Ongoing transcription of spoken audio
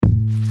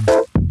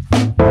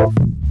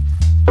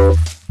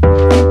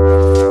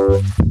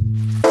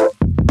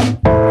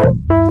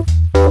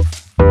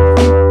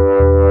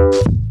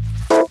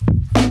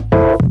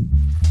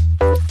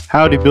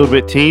Howdy,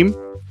 BWBT team.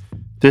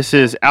 This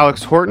is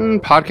Alex Horton,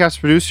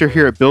 podcast producer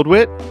here at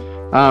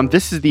BWBT.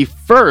 This is the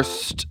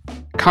first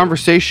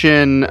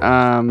conversation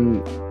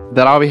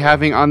that I'll be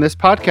having on this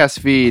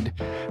podcast feed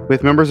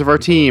with members of our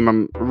team.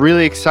 I'm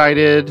really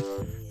excited.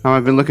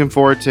 I've been looking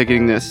forward to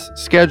getting this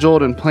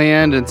scheduled and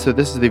planned, and so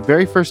this is the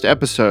very first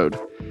episode.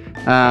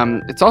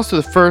 It's also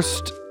the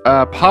first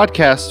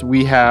podcast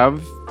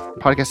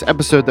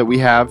episode that we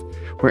have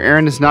where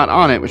Aaron is not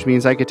on it, which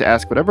means I get to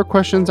ask whatever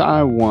questions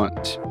I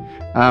want.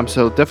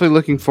 So definitely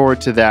looking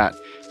forward to that.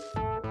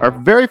 Our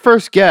very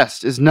first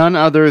guest is none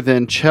other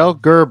than Kjell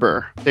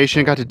Gerber.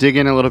 Station got to dig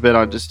in a little bit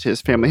on just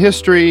his family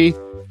history,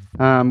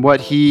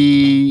 what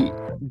he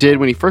did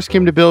when he first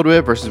came to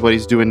BWBT versus what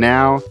he's doing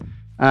now.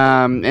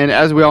 And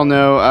as we all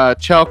know,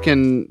 Kjell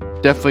can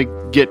definitely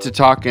get to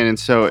talking, and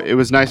so it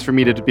was nice for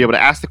me to be able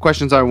to ask the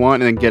questions I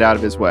want and then get out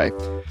of his way.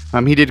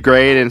 He did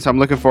great, and so I'm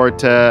looking forward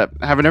to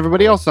having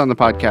everybody else on the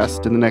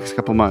podcast in the next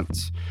couple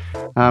months.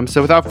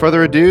 So without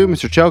further ado,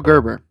 Mr. Kjell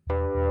Gerber.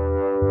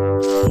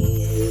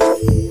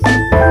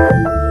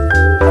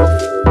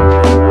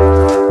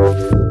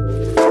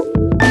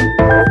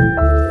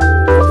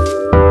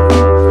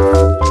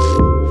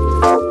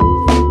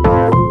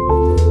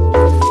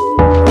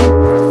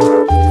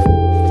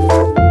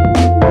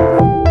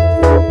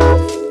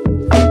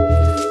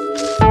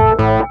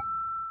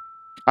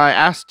 I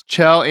asked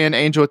Kjell and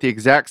Angel at the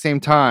exact same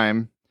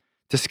time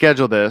to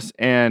schedule this,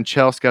 and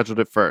Kjell scheduled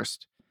it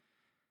first.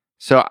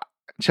 So,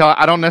 Kjell,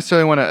 I don't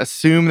necessarily want to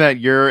assume that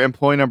you're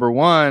employee number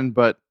one,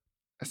 but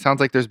it sounds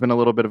like there's been a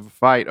little bit of a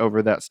fight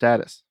over that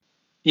status.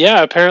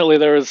 Yeah, apparently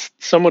there was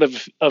somewhat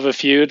of a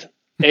feud.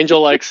 Angel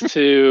likes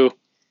to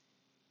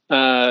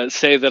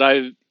say that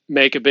I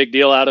make a big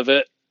deal out of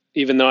it,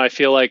 even though I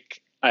feel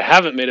like I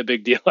haven't made a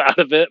big deal out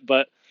of it.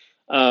 But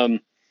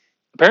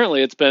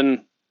apparently it's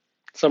been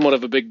somewhat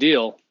of a big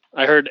deal.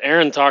 I heard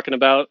Aaron talking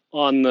about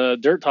on the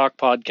Dirt Talk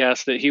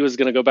podcast that he was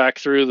going to go back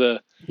through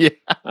the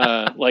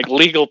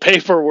legal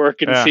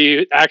paperwork and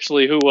see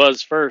actually who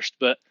was first.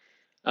 But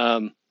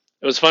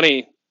it was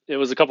funny. It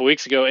was a couple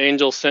weeks ago.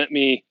 Angel sent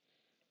me.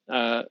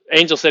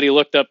 Angel said he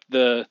looked up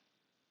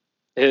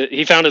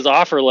he found his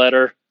offer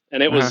letter,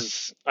 and it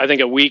was I think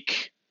it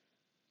was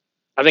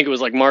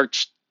like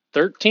March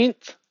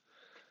 13th. It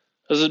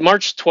was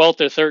March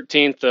 12th or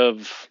 13th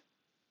of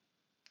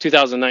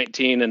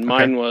 2019, and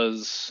mine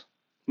was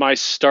my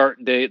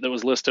start date that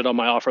was listed on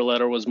my offer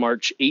letter was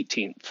March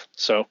 18th.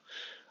 So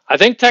I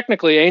think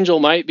technically Angel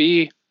might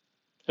be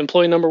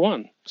employee number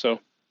one. So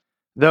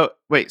but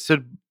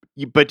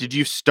did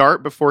you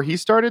start before he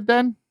started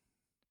then?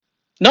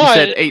 No, you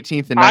said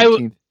 18th and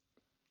 19th.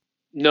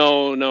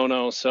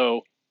 No.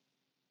 So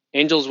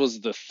Angel's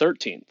was the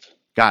 13th.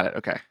 Got it.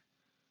 Okay.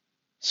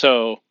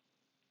 So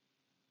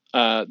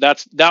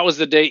that was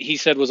the date he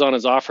said was on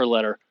his offer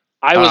letter.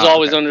 I was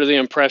always under the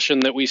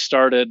impression that we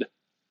started.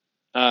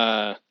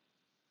 I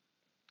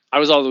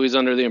was always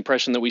under the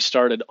impression that we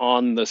started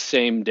on the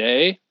same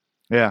day.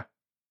 Yeah.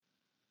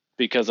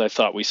 Because I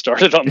thought we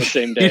started on the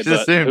same day,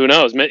 but who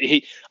knows?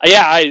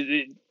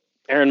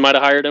 Aaron might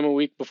have hired him a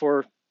week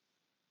before.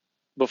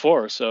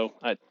 So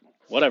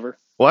whatever.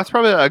 Well, that's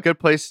probably a good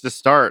place to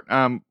start.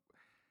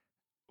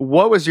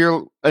 What was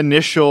your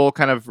initial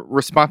kind of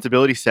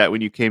responsibility set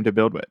when you came to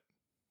BWBT?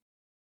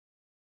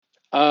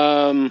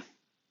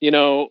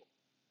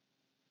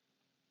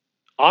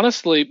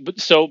 Honestly,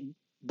 so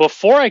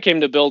before I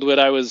came to BWBT,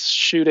 I was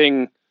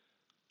shooting.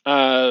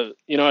 I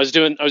was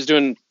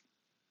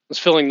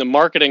filling the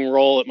marketing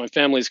role at my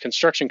family's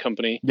construction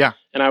company. Yeah,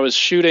 and I was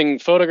shooting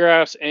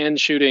photographs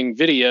and shooting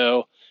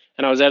video,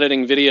 and I was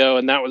editing video,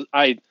 and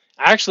I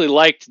actually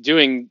liked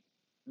doing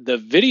the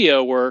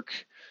video work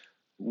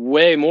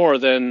way more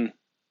than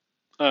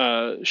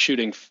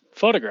shooting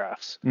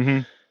photographs.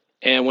 Mm-hmm.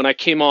 And when I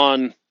came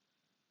on,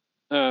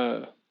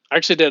 I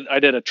did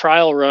a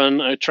trial run.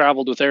 I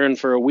traveled with Aaron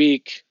for a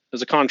week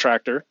as a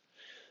contractor.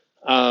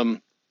 I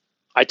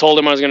told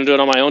him I was going to do it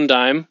on my own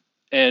dime,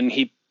 and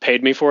he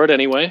paid me for it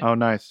anyway. Oh,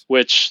 nice.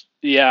 Which,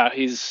 yeah,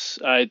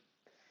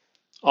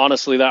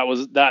 honestly, that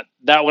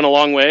went a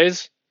long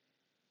ways.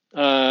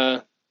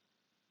 To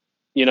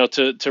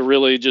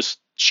really just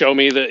show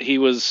me that he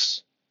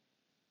was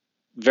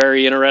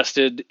very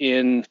interested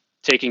in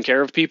taking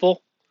care of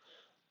people.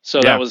 So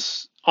that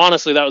was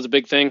a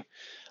big thing.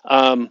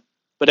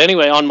 But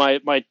anyway, on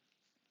my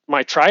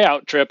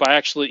tryout trip,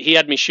 he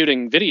had me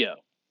shooting video.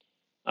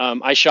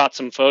 I shot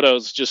some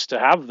photos just to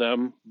have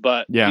them,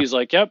 but he's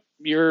like, "Yep,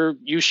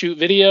 you shoot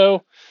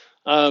video,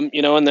 and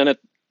then at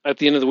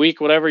the end of the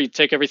week, whatever, you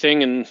take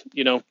everything and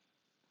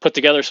put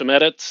together some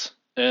edits,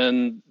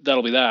 and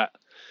that'll be that."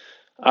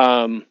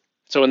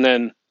 So and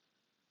then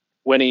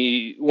when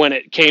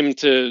it came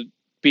to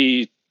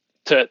where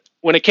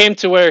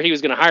he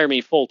was going to hire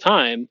me full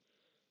time,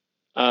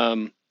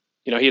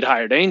 he'd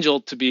hired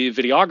Angel to be a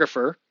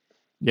videographer.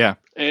 Yeah.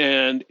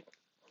 And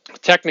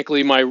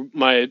technically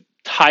my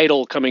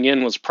title coming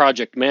in was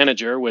project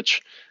manager,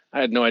 which I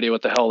had no idea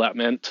what the hell that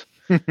meant.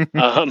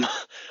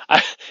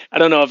 I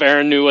don't know if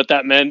Aaron knew what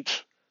that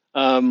meant.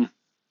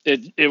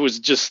 It was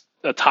just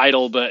a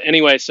title, but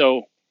anyway,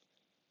 so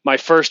my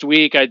first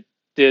week I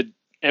did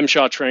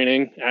MSHA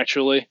training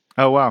actually.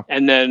 Oh, wow.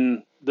 And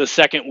then the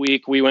second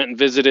week we went and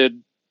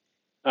visited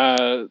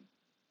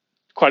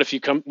quite a few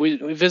we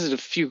visited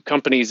a few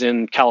companies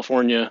in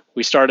California.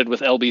 We started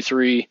with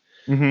LB3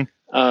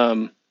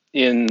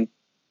 in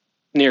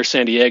near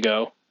San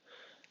Diego,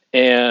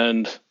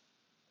 and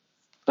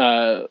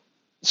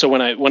so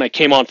when I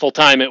came on full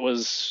time, it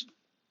was,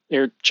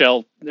 here,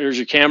 Kjell, there's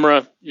your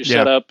camera, your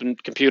setup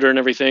and computer and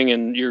everything,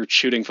 and you're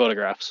shooting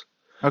photographs.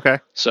 Okay.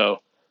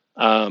 So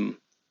as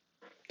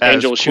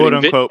Angel was quote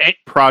shooting unquote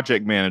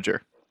project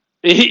manager.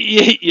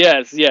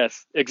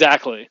 Yes,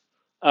 exactly.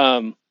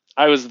 I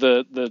was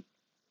the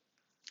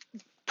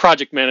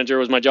project manager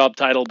was my job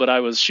title, but I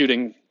was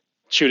shooting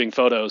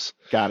photos.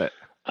 Got it.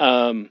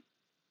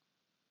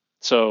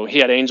 So he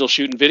had Angel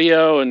shooting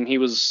video, and he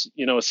was,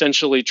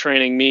 essentially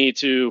training me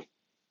to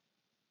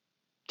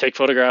take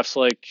photographs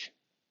like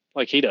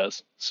he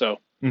does. So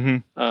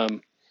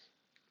that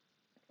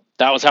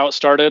was how it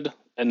started,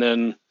 and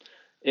then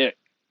it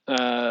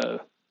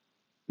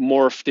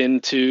morphed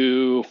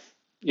into,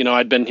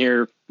 I'd been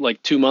here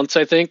like 2 months,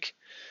 I think,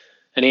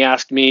 and he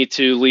asked me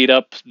to lead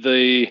up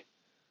the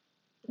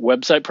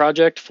website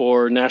project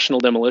for National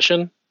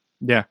Demolition.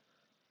 Yeah.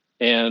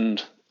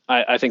 And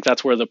I think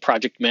that's where the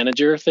project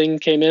manager thing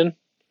came in,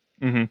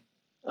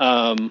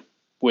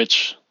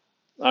 which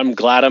I'm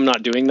glad I'm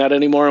not doing that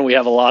anymore. And we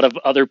have a lot of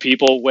other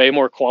people way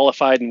more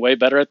qualified and way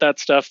better at that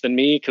stuff than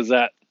me, because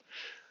I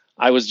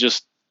was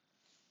just,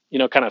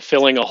 kind of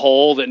filling a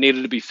hole that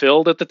needed to be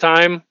filled at the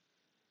time.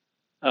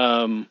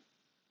 And,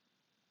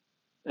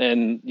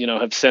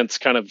 have since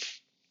kind of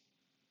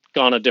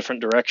gone a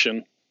different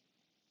direction.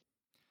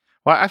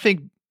 Well, I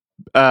think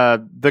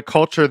the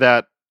culture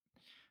that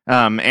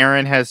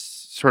Aaron has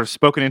sort of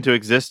spoken into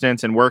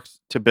existence and worked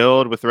to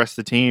build with the rest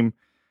of the team,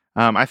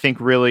 I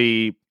think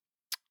really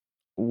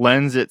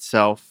lends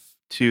itself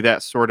to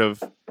that sort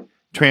of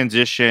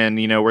transition,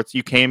 where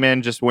you came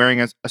in just wearing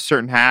a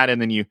certain hat,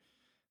 and then you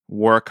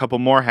wore a couple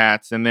more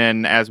hats. And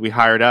then as we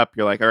hired up,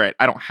 you're like, all right,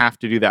 I don't have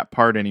to do that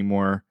part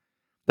anymore.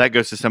 That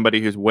goes to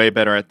somebody who's way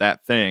better at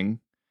that thing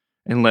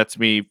and lets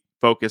me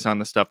focus on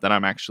the stuff that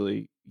I'm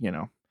actually,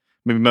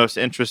 maybe most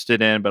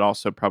interested in, but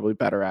also probably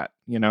better at,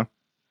 Yeah.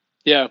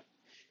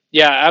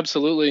 Yeah,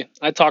 absolutely.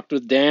 I talked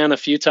with Dan a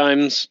few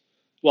times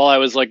while I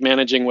was like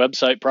managing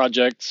website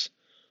projects,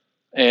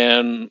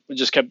 and we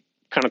just kept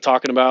kind of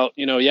talking about,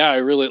 I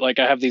really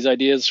I have these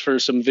ideas for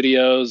some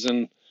videos,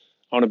 and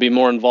I want to be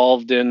more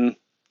involved in,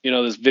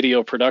 this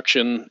video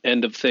production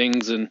end of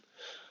things. And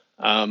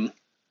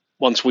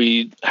once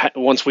we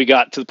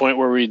got to the point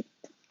where we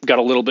got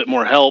a little bit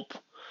more help,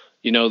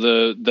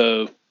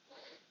 I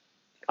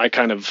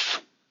kind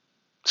of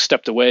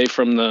stepped away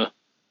from the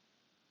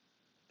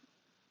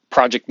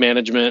project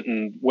management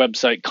and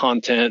website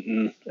content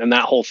and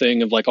that whole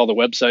thing of like all the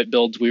website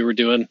builds we were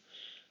doing.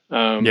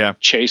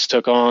 Chase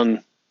took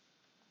on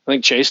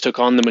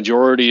the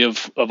majority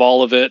of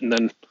all of it, and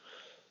then,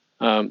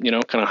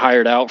 kind of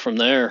hired out from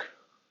there.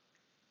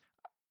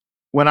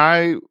 When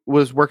I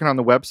was working on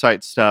the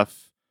website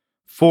stuff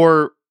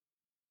for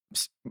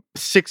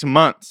 6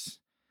 months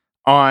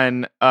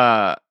on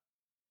the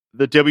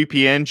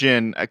WP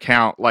Engine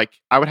account,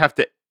 like I would have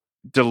to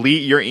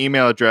delete your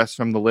email address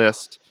from the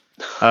list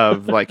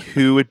of like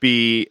who would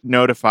be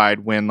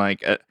notified when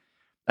like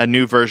a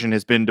new version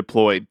has been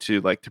deployed to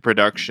like the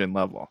production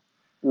level.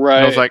 Right.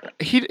 And I was like,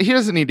 he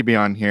doesn't need to be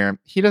on here.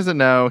 He doesn't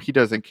know. He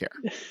doesn't care.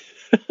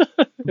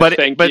 But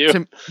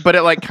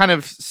it like kind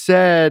of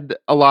said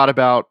a lot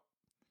about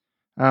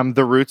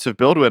the roots of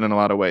BuildWit in a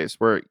lot of ways,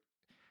 where it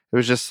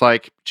was just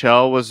like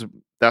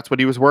that's what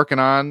he was working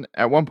on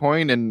at one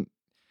point, and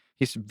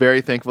he's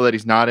very thankful that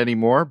he's not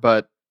anymore,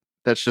 but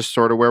that's just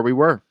sort of where we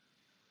were.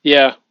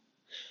 Yeah.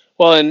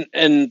 Well,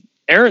 and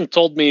Aaron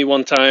told me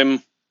one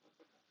time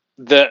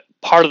that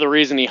part of the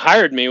reason he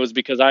hired me was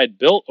because I had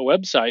built a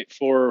website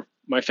for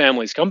my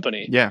family's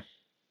company. Yeah.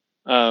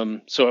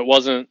 So it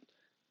wasn't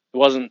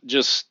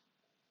just,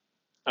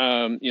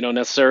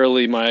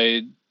 necessarily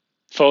my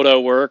photo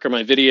work or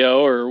my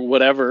video or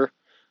whatever.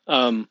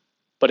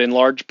 But in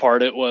large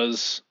part it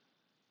was,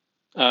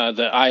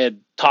 that I had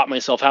taught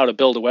myself how to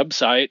build a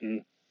website.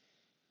 And,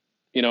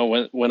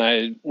 when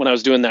I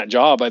was doing that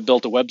job, I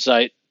built a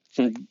website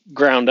from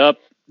ground up,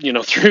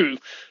 through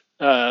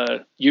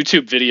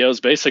YouTube videos,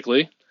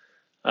 basically.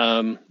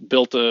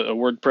 Built a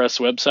WordPress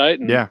website,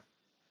 and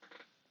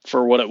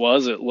for what it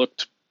was, it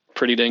looked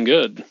pretty dang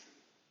good.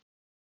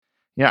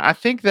 Yeah, I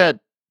think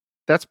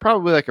that's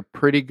probably like a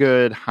pretty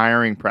good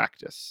hiring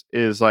practice,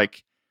 is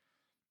like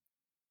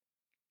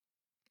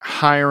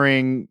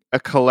hiring a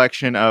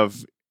collection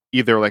of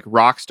either like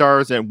rock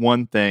stars at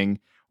one thing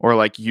or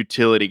like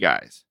utility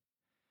guys,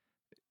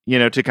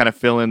 to kind of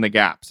fill in the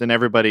gaps. And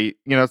everybody,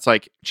 it's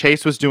like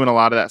Chase was doing a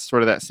lot of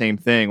that same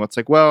thing. It's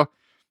like, well,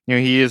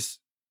 he is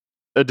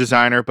a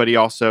designer, but he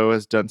also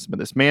has done some of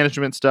this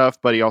management stuff,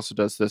 but he also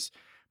does this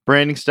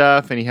branding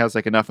stuff, and he has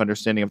like enough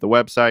understanding of the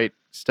website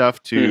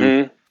stuff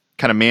to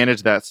kind of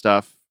manage that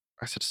stuff.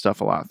 I said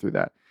stuff a lot through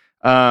that.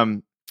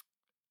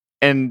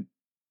 and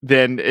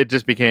then it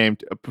just became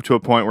to a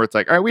point where it's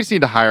like, all right, we just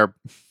need to hire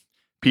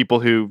people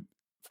who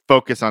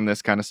focus on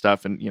this kind of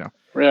stuff, and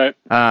Right.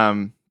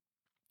 Well,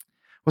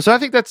 so I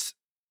think that's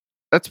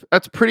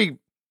pretty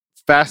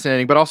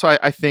fascinating, but also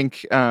I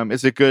think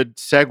is a good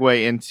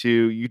segue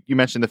into you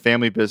mentioned the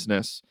family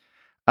business.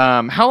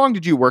 How long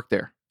did you work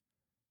there?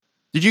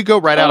 Did you go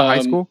right out of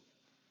high school?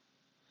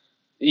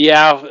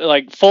 Yeah,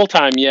 like full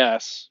time,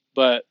 yes.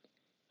 But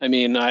I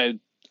mean, I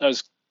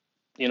was,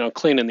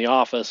 cleaning the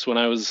office when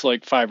I was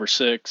like 5 or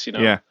 6,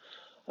 Yeah.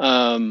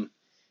 And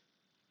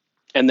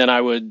then I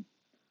would,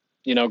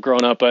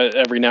 growing up,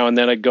 every now and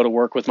then I'd go to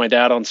work with my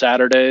dad on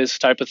Saturdays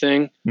type of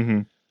thing.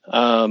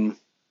 Mm-hmm.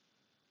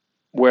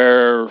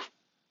 Where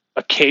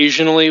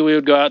occasionally we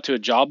would go out to a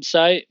job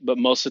site, but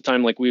most of the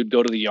time, like, we would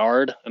go to the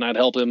yard and I'd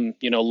help him,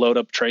 load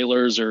up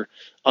trailers or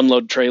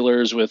unload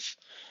trailers with,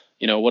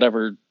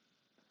 whatever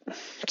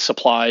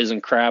supplies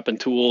and crap and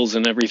tools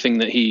and everything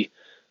that he,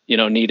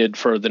 needed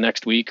for the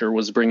next week or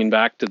was bringing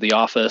back to the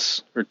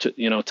office or to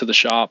the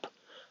shop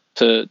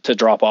to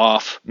drop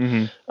off.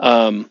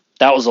 Mm-hmm.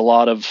 That was a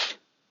lot of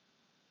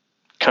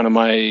kind of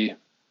my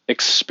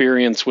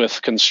experience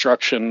with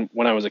construction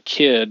when I was a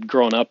kid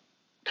growing up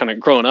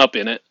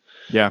in it.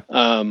 Yeah.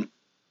 And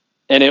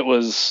it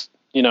was,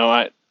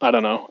 I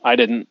don't know.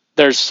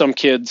 There's some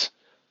kids.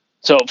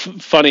 So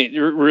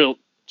funny,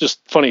 just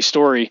funny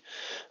story.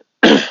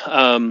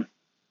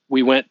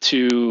 We went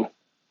to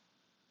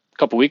a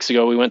couple weeks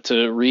ago, we went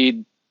to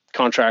Reed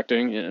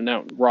Contracting, and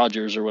now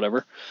Rogers or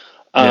whatever.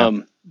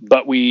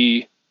 But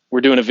we were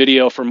doing a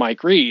video for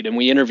Mike Reed and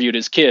we interviewed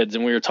his kids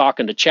and we were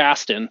talking to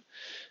Chaston,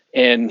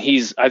 and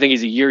I think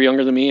he's a year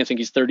younger than me. I think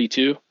he's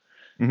 32.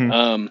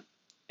 Mm-hmm.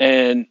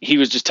 And he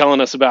was just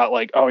telling us about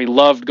like, oh, he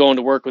loved going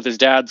to work with his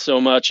dad so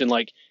much. And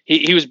like,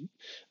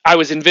 I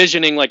was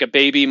envisioning like a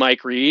baby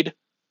Mike Reed,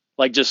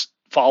 like just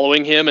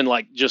following him. And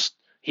like, he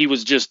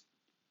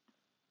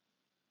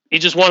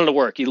just wanted to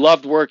work. He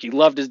loved work. He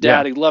loved his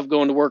dad. Yeah. He loved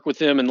going to work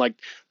with him. And like,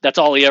 that's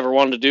all he ever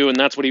wanted to do. And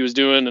that's what he was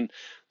doing. And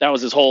that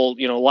was his whole,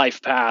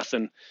 life path.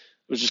 And it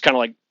was just kind of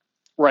like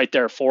right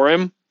there for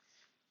him.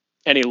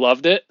 And he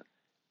loved it.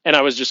 And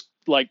I was just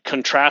like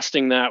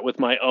contrasting that with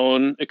my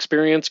own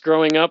experience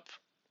growing up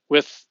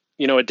with,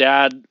 a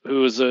dad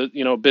who was a,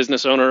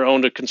 business owner,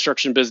 owned a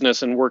construction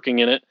business and working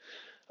in it.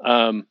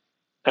 And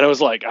I was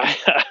like,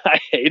 I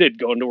hated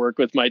going to work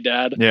with my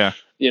dad. Yeah.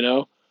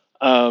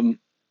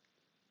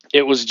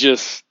 It was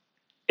just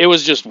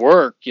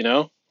work,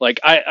 like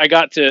I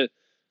got to,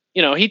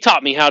 he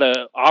taught me how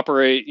to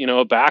operate,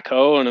 a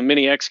backhoe and a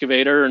mini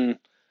excavator. And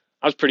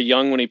I was pretty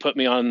young when he put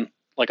me on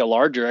like a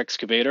larger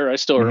excavator. I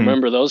still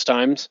remember those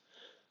times.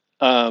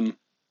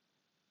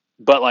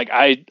 But like,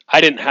 I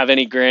didn't have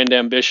any grand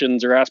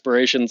ambitions or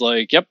aspirations.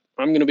 Like, yep,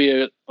 I'm going to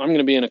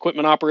be an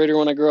equipment operator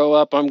when I grow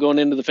up. I'm going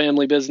into the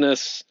family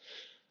business.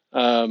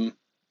 I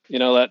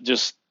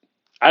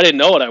didn't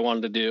know what I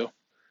wanted to do.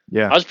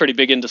 Yeah. I was pretty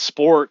big into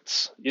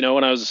sports,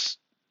 when I was,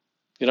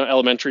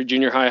 elementary,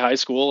 junior high, high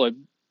school. I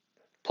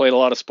played a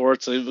lot of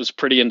sports. I was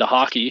pretty into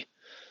hockey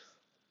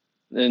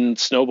and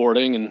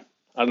snowboarding, and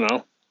I don't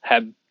know,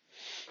 had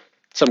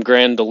some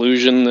grand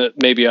delusion that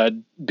maybe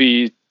I'd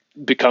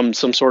become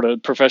some sort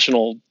of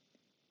professional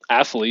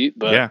athlete,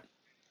 but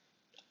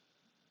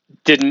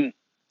didn't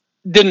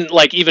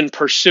like even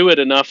pursue it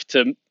enough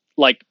to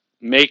like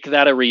make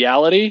that a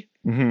reality.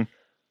 Mm-hmm.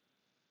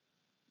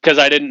 Cause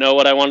I didn't know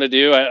what I wanted to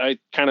do. I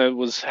kind of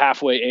was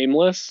halfway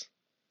aimless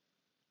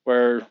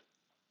where,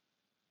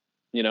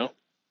 I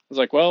was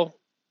like, well,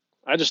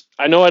 I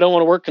know I don't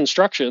want to work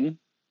construction.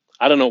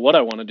 I don't know what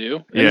I want to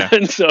do. Yeah.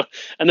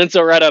 And then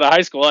so right out of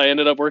high school, I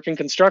ended up working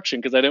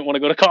construction cause I didn't want to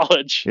go to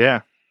college.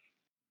 Yeah.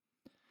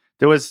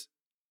 There was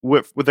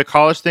with the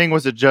college thing.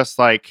 Was it just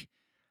like,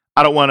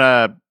 I don't want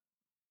to,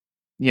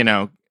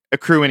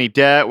 accrue any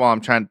debt while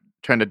I'm trying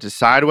to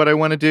decide what I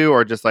want to do,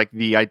 or just like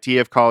the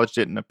idea of college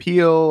didn't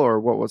appeal,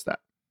 or what was that?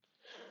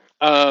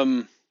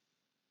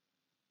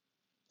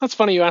 That's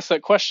funny you asked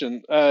that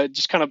question.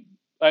 Just kind of,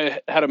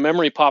 I had a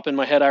memory pop in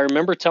my head. I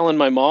remember telling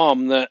my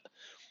mom that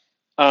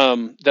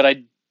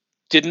I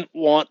didn't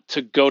want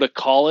to go to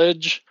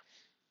college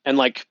and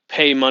like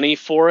pay money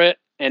for it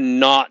and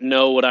not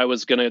know what I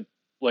was gonna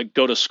like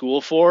go to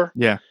school for.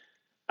 Yeah.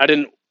 I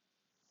didn't,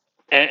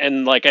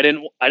 and like I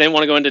didn't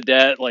want to go into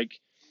debt. Like,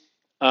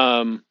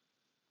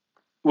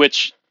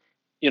 which,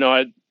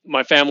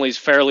 my family's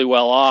fairly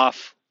well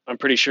off. I'm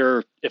pretty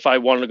sure if I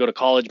wanted to go to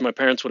college, my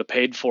parents would have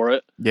paid for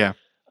it. Yeah.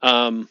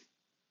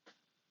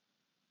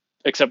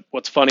 Except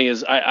what's funny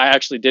is I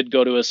actually did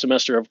go to a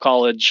semester of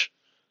college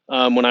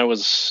when I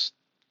was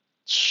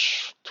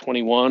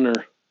 21 or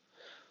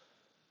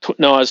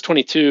no, I was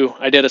 22.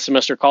 I did a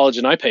semester of college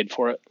and I paid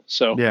for it.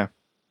 So, yeah.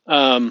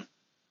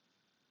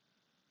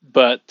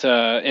 But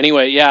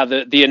anyway, yeah,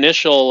 the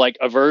initial like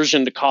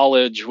aversion to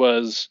college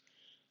was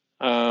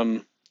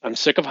I'm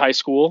sick of high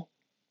school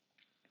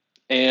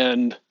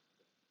and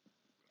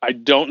I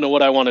don't know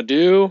what I want to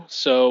do.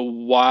 So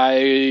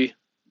why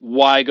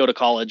go to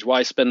college?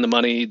 Why spend the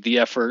money, the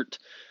effort?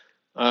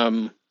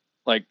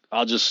 Like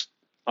I'll just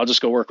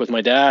go work with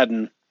my dad.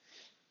 And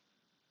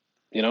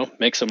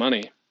make some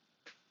money.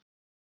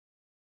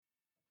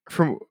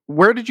 From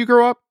where did you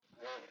grow up?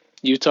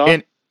 Utah.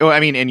 In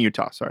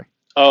Utah. Sorry.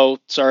 Oh,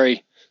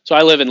 sorry. So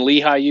I live in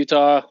Lehi,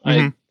 Utah.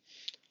 Mm-hmm.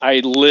 I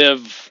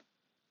live.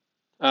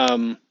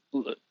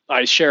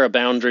 I share a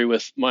boundary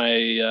with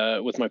my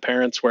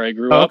parents where I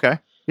grew up. Okay.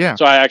 Yeah.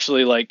 So I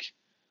actually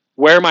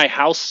where my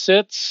house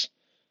sits.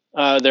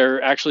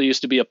 There actually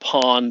used to be a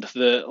pond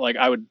that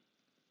I would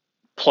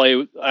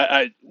play.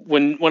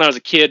 When I was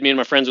a kid, me and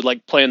my friends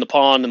would play in the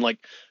pond and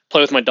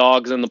play with my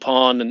dogs in the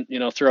pond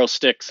and throw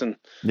sticks, and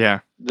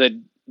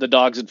the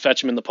dogs would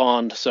fetch them in the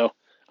pond. So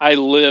I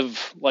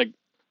live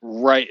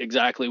right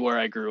exactly where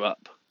I grew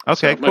up.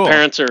 Okay, so cool.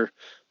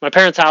 My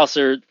parents' house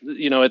are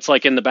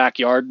it's in the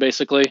backyard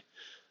basically.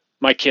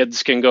 My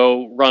kids can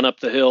go run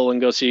up the hill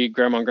and go see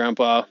grandma and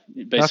grandpa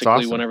basically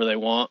awesome. Whenever they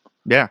want.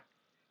 Yeah.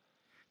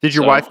 Did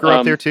your wife grow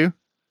up there too?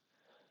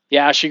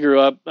 Yeah, she grew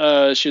up.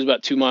 She was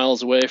about 2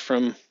 miles away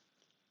from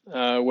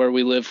where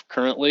we live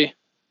currently,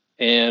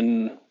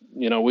 and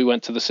we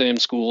went to the same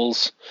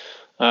schools.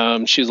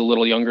 She's a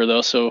little younger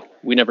though, so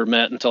we never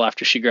met until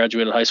after she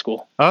graduated high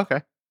school. Oh,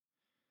 okay.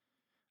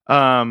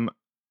 So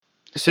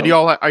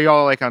are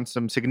y'all on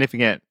some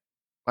significant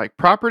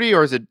property,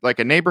 or is it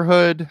a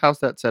neighborhood? How's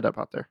that set up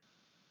out there?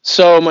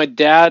 So my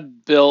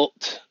dad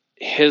built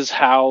his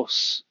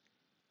house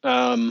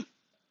in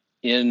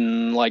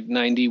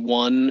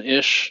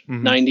 91-ish,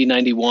 90,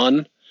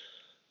 91.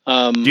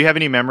 Do you have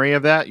any memory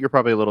of that? You're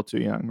probably a little too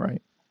young, right?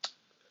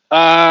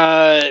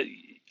 I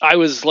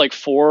was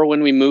 4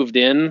 when we moved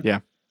in.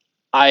 Yeah.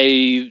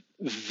 I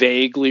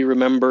vaguely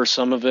remember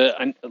some of it.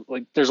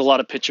 There's a lot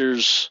of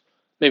pictures,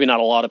 maybe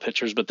not a lot of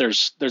pictures, but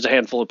there's a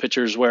handful of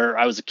pictures where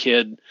I was a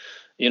kid,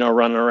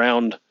 running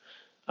around,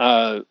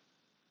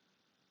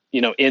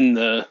 in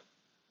the,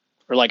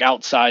 or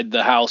outside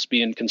the house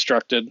being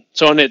constructed.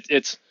 So, and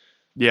it's,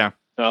 yeah,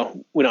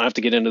 we don't have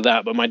to get into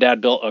that, but my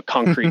dad built a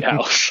concrete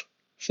house.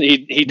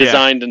 He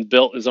designed and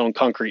built his own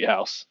concrete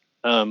house.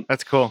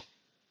 That's cool.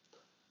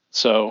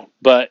 So,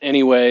 but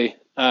anyway,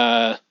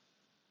 you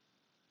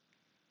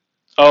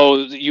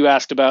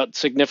asked about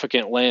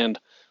significant land.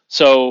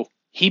 So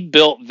he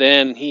built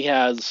then, he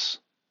has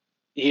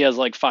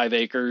 5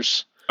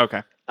 acres.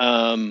 Okay.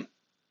 And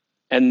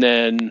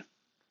then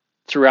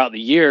throughout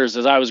the years,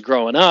 as I was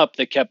growing up,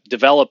 they kept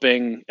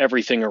developing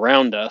everything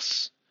around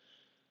us.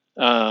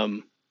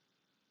 And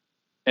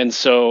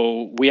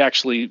so we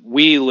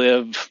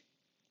live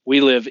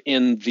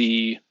in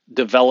the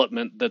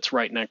development that's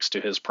right next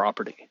to his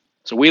property.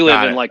 So we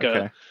live in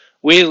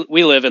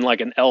we live in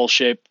an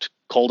L-shaped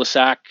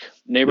cul-de-sac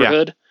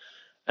neighborhood. Yeah.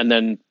 And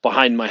then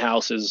behind my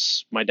house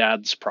is my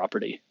dad's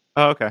property.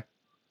 Oh, okay.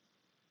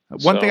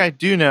 One thing I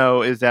do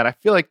know is that I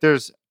feel like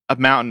there's a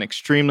mountain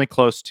extremely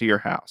close to your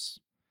house.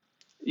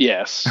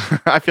 Yes.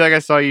 I feel like I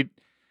saw you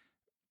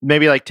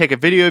maybe take a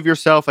video of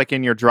yourself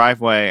in your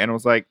driveway, and it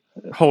was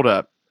hold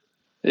up.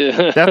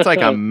 That's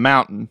a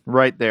mountain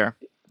right there.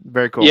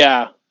 Very cool.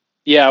 Yeah.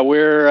 Yeah,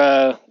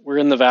 we're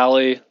in the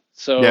valley.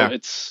 So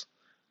it's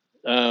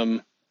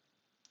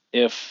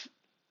if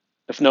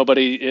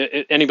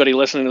anybody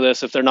listening to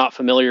this, if they're not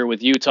familiar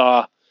with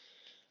Utah,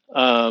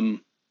 we're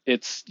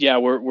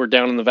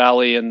down in the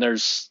valley, and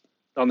there's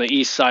on the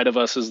east side of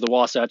us is the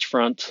Wasatch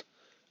Front,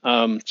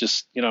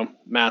 just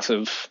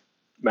massive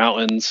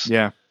mountains.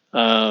 Yeah.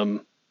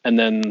 And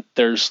then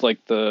there's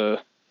kind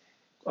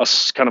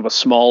of a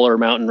smaller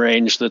mountain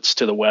range that's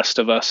to the west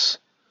of us.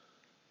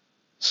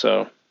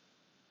 So,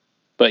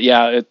 but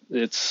yeah,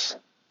 it's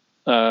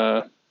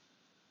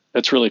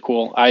really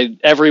cool.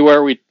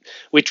 Everywhere we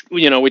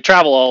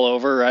travel all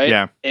over, right?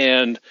 Yeah.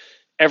 And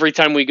every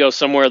time we go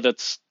somewhere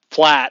that's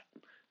flat,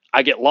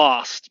 I get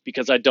lost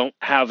because I don't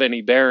have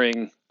any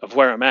bearing of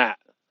where I'm at.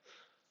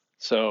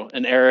 So,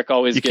 and Eric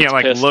always gets pissed.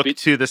 You can't look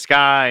to the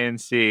sky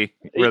and see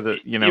where the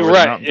you're where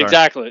right. The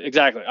mountains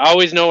Exactly. I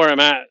always know where I'm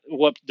at,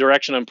 what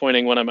direction I'm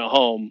pointing when I'm at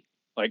home,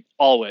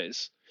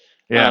 always.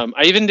 Yeah.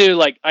 I even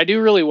do I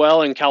do really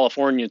well in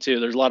California too.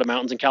 There's a lot of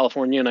mountains in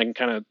California, and I can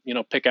kind of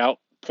pick out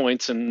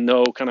points and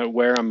know kind of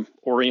where I'm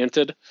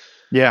oriented.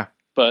 Yeah.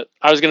 But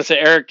I was going to say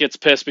Eric gets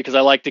pissed because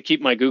I like to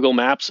keep my Google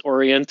Maps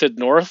oriented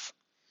north.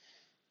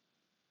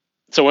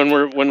 So when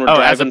we're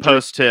driving, as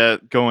opposed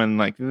to going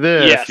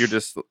this, yes, you're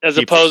just as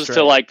opposed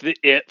to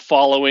it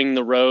following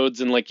the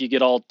roads and you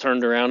get all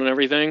turned around and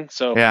everything.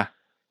 So yeah,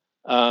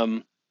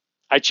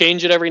 I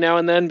change it every now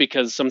and then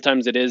because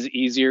sometimes it is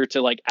easier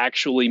to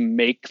actually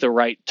make the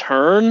right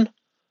turn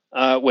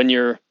when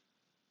you're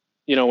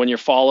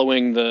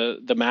following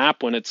the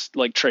map, when it's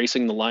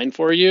tracing the line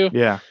for you.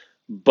 Yeah.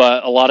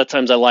 But a lot of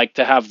times I like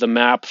to have the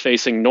map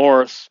facing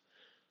north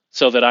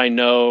so that I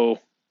know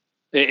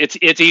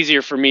it's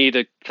easier for me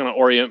to kind of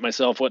orient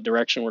myself what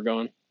direction we're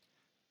going.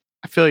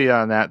 I feel you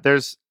on that.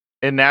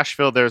 In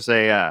Nashville, there's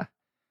a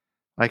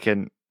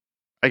an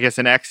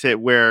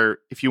exit where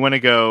if you want to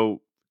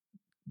go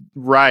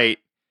right,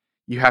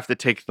 you have to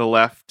take the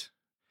left,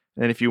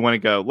 and if you want to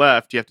go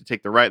left, you have to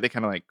take the right. They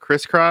kind of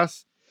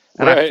crisscross.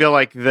 And right. I feel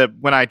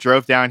when I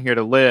drove down here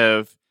to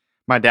live,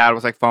 my dad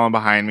was following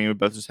behind me. We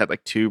both just had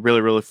 2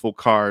 really, really full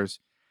cars.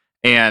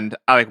 and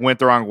I like went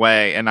the wrong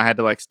way, and I had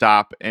to like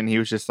stop, and he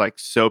was just like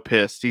so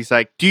pissed. He's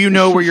like, "Do you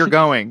know where you're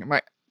going?" I'm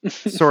like,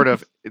 "Sort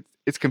of."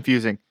 It's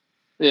confusing.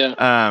 Yeah.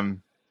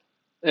 Um,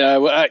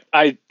 Yeah.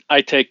 I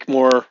take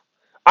more.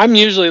 I'm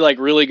usually like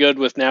really good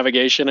with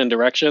navigation and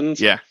directions.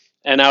 yeah.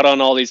 And out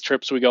on all these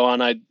trips we go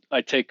on, I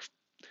take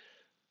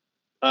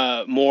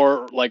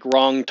more like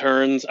wrong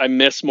turns. I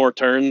miss more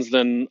turns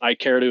than I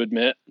care to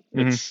admit.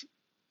 Mhm.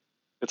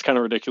 It's kind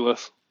of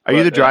ridiculous. Are you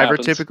but the it driver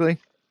happens. typically?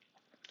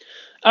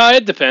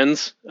 It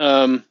depends.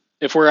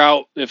 If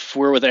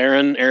we're with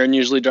Aaron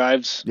usually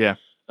drives. Yeah.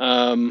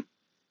 And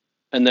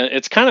then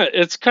it's kind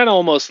of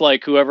almost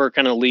like whoever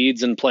kind of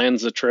leads and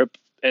plans the trip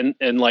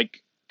and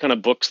like kind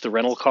of books the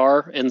rental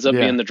car ends up Yeah.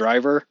 being the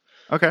driver.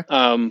 Okay.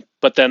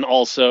 But then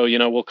also,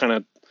 we'll kind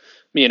of,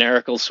 me and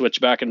Eric will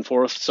switch back and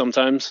forth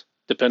sometimes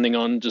depending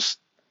on just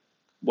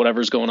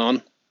whatever's going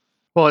on.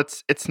 Well,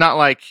 it's not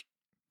like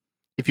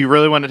if you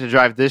really wanted to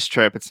drive this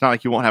trip, it's not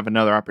like you won't have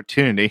another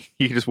opportunity.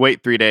 You can just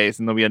wait 3 days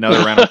and there'll be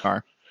another rental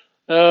car.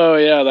 Oh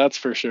yeah, that's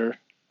for sure.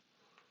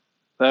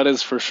 That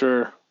is for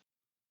sure.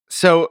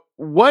 So,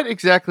 what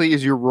exactly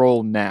is your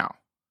role now?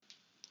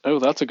 Oh,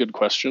 that's a good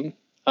question.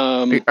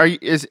 Are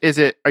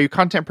you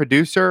content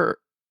producer?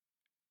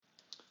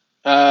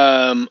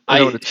 I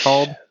know what it's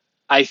called.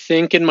 I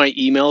think in my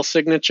email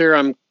signature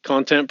I'm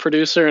content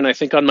producer, and I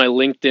think on my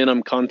LinkedIn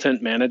I'm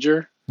content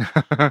manager.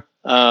 But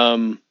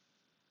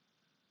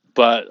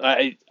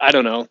I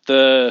don't know.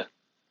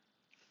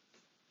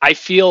 I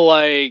feel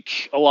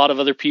like a lot of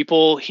other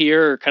people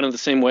here are kind of the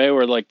same way,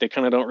 where like they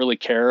kind of don't really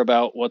care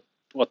about what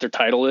their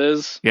title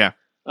is. Yeah.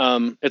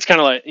 It's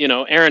kind of like,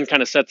 Aaron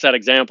kind of sets that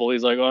example.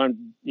 He's like, "Oh,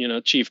 I'm,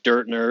 chief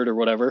dirt nerd or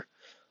whatever."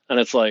 And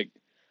it's like,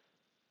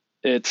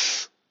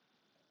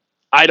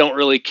 I don't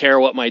really care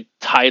what my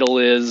title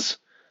is.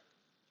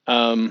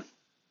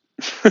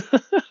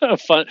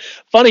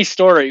 Funny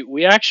story.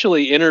 We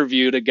actually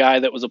interviewed a guy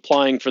that was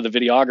applying for the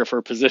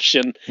videographer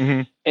position.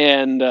 Mm-hmm.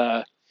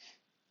 And,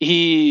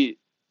 he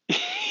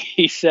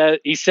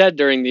said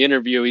during the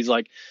interview, he's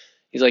like,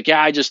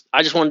 "Yeah, I just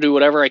want to do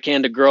whatever I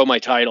can to grow my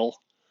title."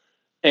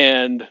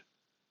 And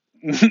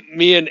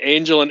me and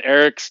Angel and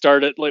Eric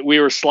started, like, we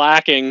were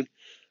slacking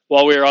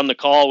while we were on the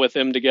call with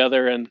him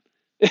together, and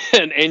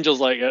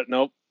Angel's like,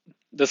 "Nope,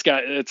 this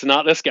guy, it's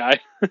not this guy.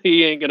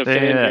 He ain't gonna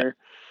fit in here."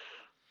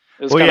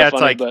 It was kind of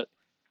funny, but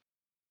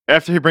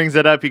after he brings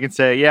it up, you can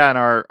say, "Yeah, and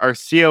our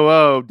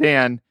COO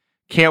Dan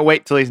can't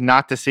wait till he's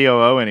not the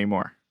COO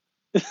anymore."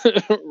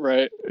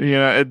 Right.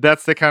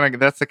 That's the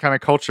kind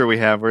of culture we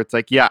have, where it's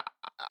like, yeah,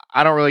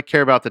 I don't really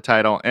care about the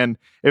title, and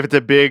if it's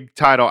a big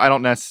title, I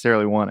don't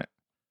necessarily want it.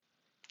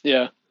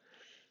 Yeah.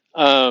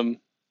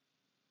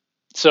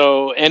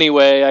 So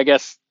anyway, I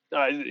guess,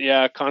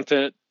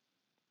 content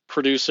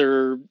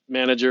producer,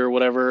 manager,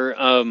 whatever.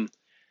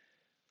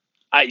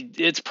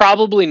 It's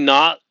probably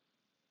not,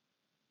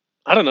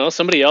 I don't know,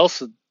 somebody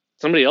else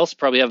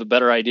probably have a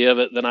better idea of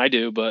it than I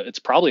do, but it's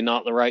probably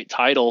not the right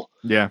title.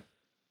 Yeah.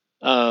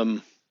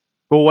 Well,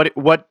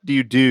 what do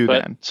you do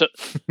then?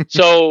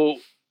 So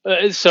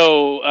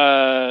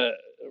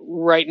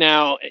right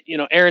now,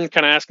 Aaron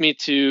kind of asked me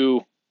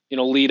to,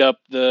 lead up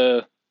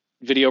the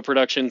video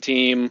production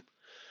team.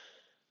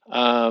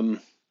 And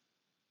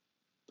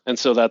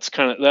so that's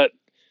kind of that.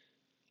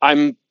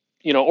 I'm,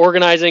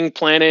 organizing,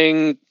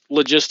 planning,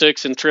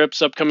 logistics and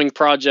trips, upcoming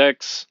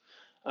projects.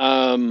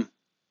 Kind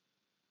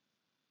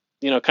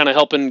of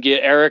helping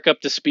get Eric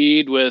up to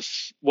speed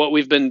with what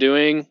we've been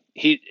doing.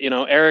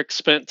 Eric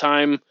spent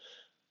time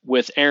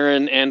with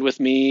Aaron and with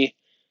me.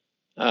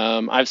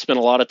 I've spent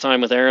a lot of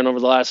time with Aaron over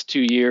the last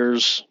 2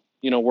 years,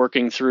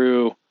 working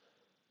through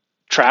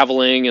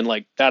traveling, and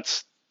like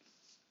that's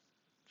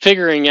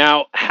figuring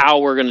out how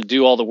we're going to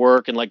do all the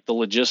work, and like the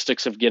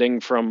logistics of getting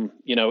from,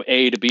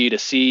 A to B to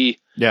C,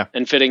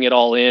 and fitting it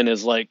all in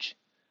is like,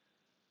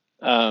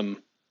 I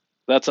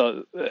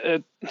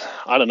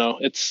don't know.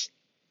 It's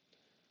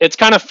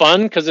kind of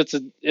fun because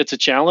it's a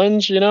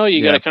challenge, you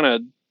got to kind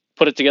of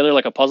put it together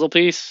like a puzzle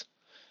piece.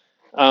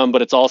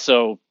 But it's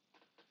also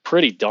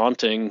pretty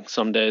daunting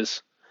some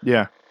days.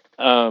 Yeah.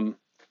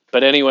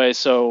 But anyway,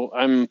 so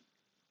I'm,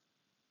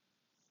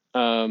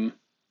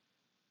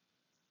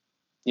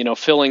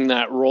 filling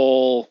that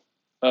role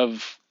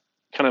of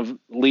kind of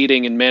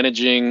leading and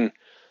managing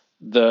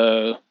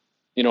a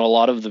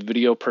lot of the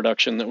video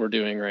production that we're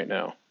doing right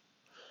now.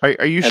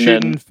 Are you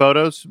shooting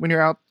photos when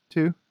you're out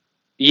too?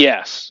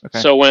 Yes. Okay.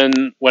 So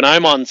when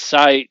I'm on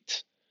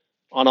site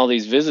on all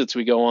these visits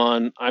we go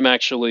on, I'm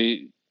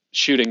actually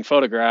shooting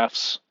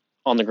photographs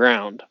on the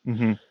ground.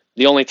 Mm-hmm.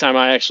 The only time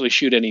I actually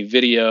shoot any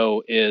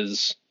video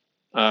is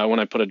when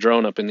I put a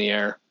drone up in the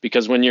air,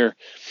 because when you're,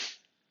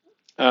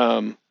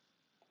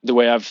 the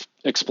way I've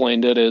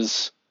explained it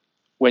is,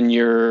 when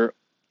you're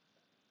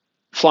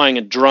flying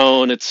a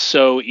drone, it's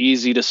so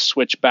easy to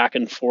switch back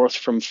and forth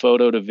from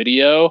photo to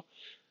video,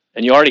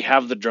 and you already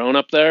have the drone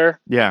up there.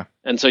 Yeah.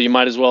 And so you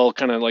might as well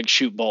kind of like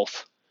shoot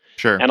both.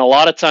 Sure. And a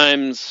lot of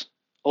times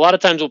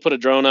we'll put a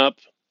drone up,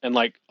 and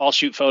like I'll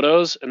shoot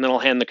photos, and then I'll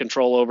hand the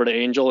control over to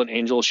Angel, and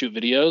Angel will shoot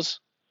videos.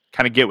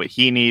 Kind of get what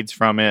he needs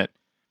from it,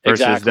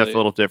 versus Exactly. that's a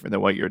little different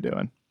than what you're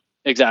doing.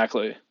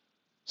 Exactly.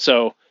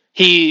 So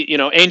he,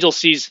 Angel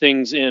sees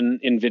things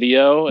in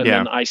video, and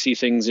then I see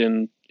things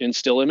in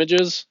still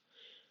images.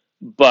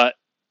 But,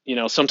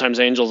 sometimes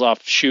Angel's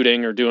off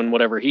shooting or doing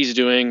whatever he's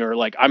doing, or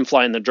like I'm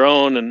flying the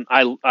drone, and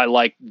I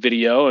like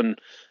video, and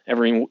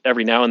every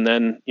now and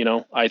then,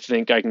 I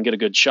think I can get a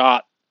good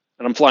shot,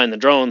 and I'm flying the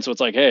drone. So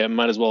it's like, hey, I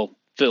might as well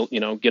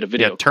get a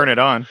video. Yeah, turn it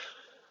on.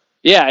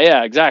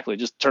 Yeah, exactly.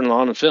 Just turn it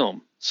on and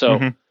film.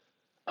 So,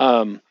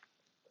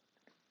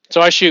 so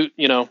I shoot,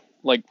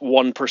 like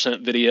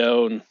 1%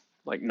 video and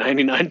like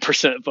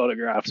 99%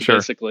 photographs,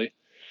 basically.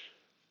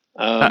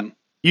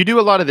 You do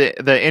a lot of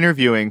the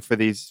interviewing for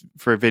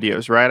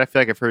videos, right? I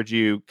feel like I've heard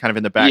you kind of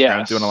in the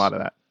background doing a lot of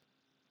that.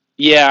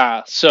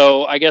 Yeah.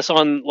 So I guess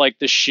on like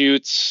the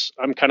shoots,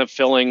 I'm kind of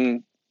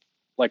filling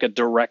like a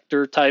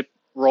director type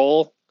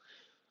role.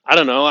 I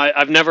don't know.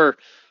 I never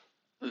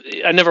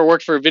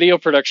worked for a video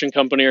production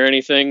company or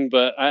anything,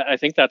 but I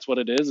think that's what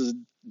it is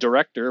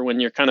director, when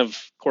you're kind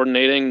of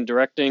coordinating,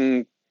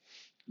 directing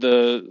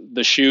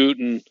the shoot,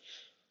 and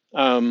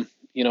kind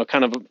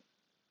of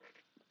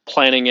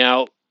planning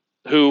out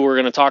who we're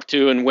going to talk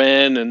to and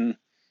when, and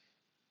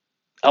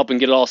helping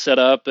get it all set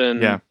up,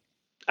 and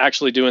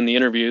actually doing the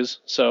interviews.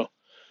 So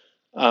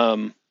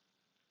that's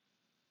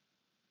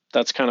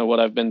kind of what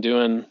I've been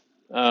doing.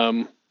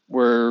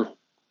 We're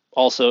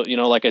also,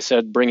 like I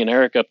said, bringing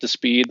Eric up to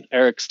speed.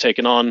 Eric's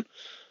taken on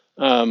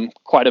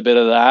quite a bit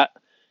of that.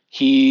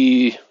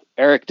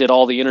 Eric did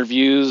all the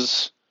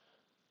interviews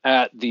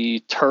at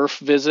the turf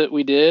visit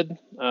we did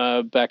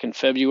back in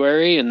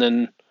February, and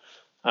then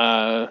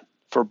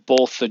for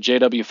both the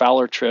JW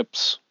Fowler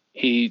trips,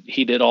 he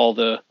did all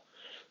the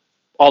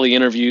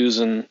interviews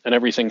and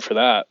everything for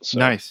that. So,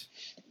 nice.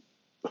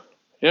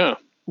 Yeah.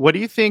 What do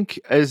you think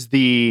is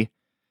the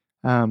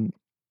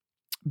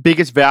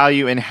biggest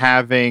value in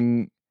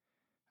having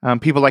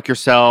people like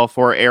yourself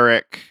or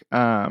Eric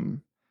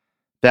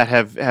that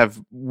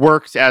have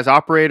worked as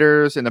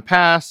operators in the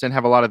past and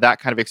have a lot of that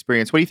kind of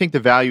experience? What do you think the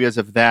value is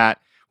of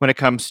that when it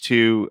comes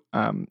to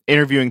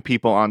interviewing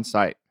people on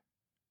site?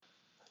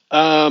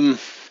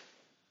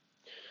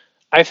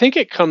 I think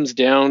it comes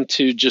down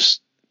to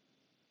just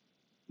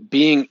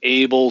being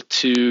able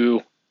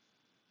to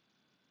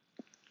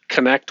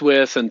connect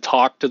with and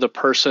talk to the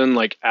person,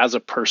 like as a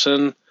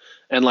person,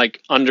 and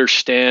like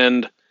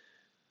understand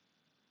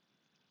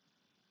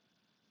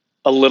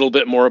a little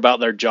bit more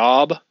about their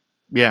job.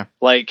 Yeah.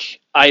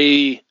 Like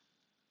through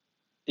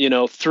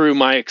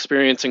my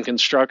experience in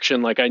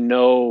construction, like I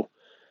know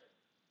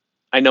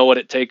what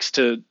it takes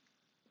to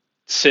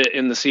sit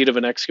in the seat of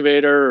an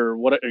excavator or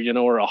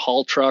or a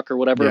haul truck or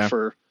whatever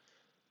for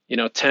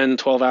 10,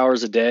 12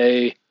 hours a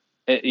day,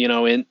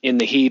 in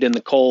the heat, in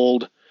the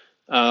cold,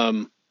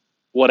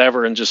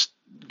 whatever, and just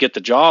get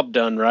the job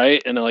done,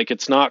 right? And like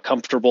it's not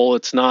comfortable,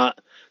 it's not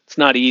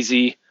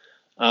easy.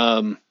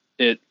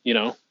 It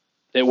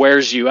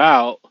wears you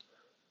out.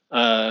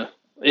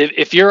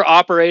 If you're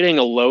operating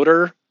a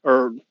loader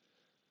or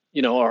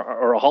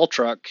a haul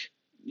truck,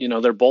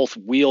 they're both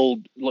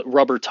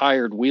rubber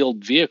tired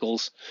wheeled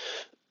vehicles.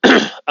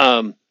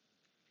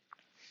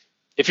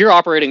 If you're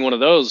operating one of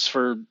those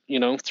for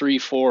 3,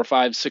 4,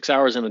 5, 6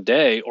 hours in a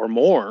day or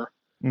more,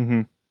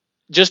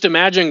 just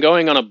imagine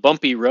going on a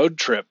bumpy road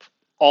trip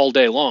all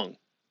day long.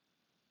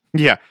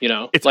 Yeah,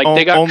 it's like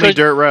they got only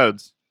dirt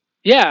roads.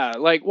 Yeah,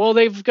 like, well,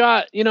 they've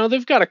got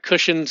a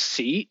cushioned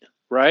seat,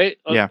 right?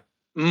 Yeah.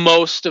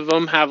 Most of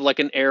them have like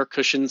an air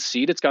cushioned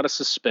seat. It's got a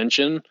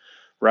suspension,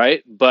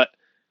 right? But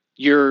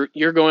you're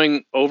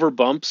going over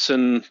bumps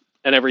and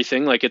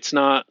everything. Like it's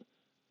not,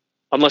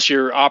 unless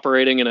you're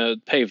operating in a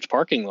paved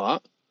parking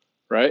lot,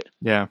 right?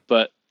 Yeah.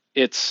 But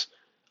it's,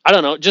 I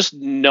don't know, just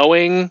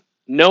knowing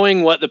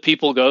what the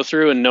people go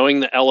through and knowing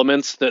the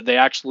elements that they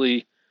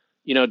actually,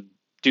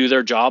 do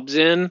their jobs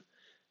in,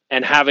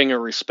 and having a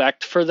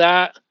respect for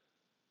that,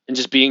 and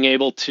just being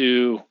able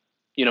to,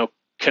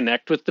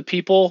 connect with the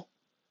people.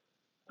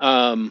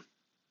 I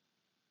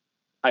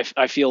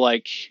feel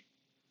like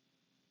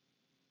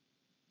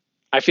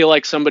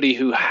somebody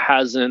who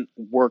hasn't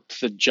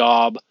worked the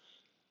job.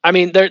 I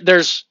mean,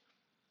 there's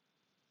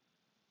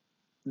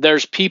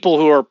people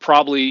who are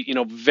probably,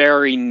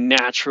 very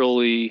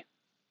naturally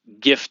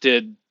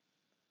gifted,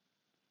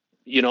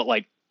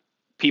 like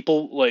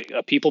people, like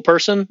a people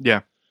person.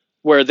 Yeah.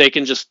 Where they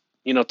can just,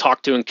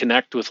 talk to and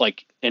connect with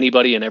like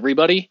anybody and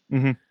everybody.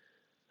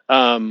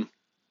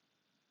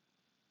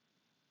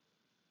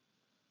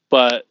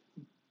 But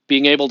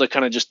being able to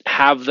kind of just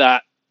have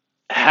that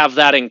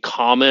in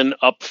common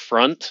up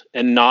front,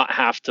 and not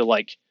have to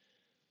like,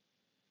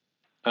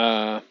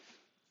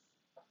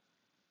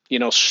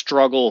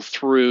 struggle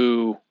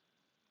through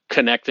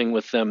connecting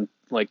with them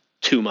like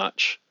too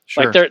much.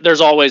 Sure. Like there's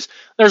always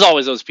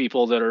those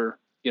people that are,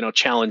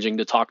 challenging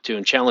to talk to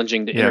and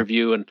challenging to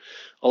interview. And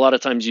a lot of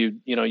times you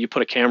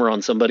put a camera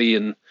on somebody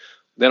and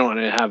they don't want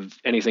to have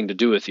anything to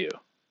do with you.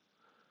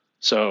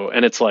 So,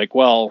 and it's like,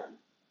 well,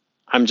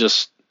 I'm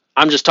just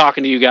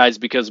talking to you guys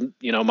because,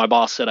 my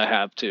boss said I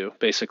have to,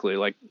 basically.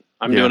 Like,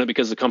 I'm doing it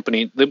because the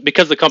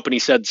company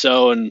said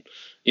so. And,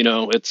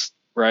 it's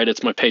right.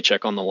 It's my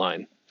paycheck on the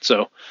line.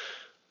 So,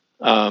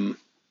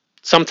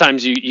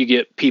 sometimes you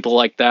get people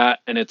like that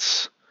and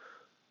it's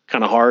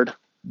kind of hard.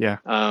 Yeah.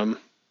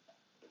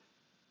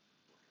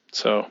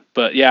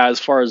 But yeah, as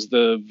far as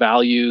the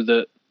value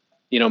that,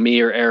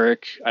 me or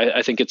Eric,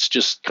 I think it's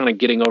just kind of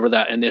getting over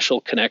that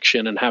initial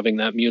connection and having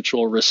that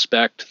mutual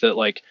respect that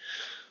like,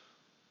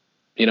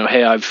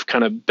 hey, I've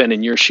kind of been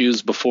in your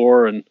shoes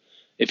before. And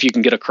if you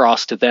can get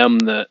across to them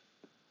that,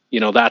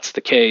 that's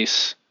the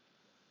case,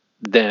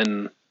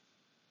 then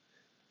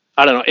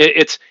I don't know.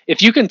 It's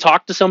if you can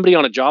talk to somebody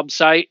on a job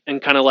site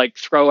and kind of like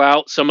throw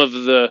out some of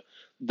the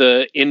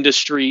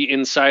industry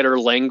insider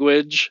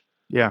language.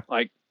 Yeah.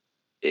 Like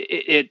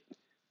it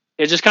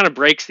just kind of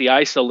breaks the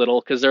ice a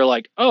little because they're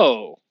like,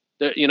 oh,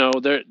 they know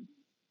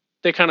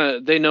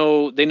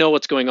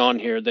what's going on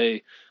here.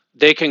 They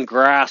can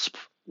grasp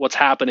what's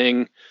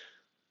happening.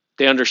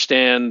 They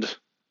understand,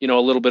 a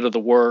little bit of the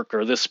work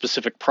or this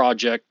specific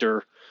project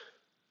or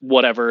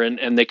whatever.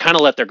 And they kind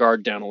of let their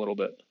guard down a little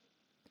bit.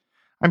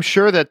 I'm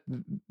sure that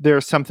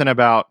there's something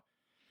about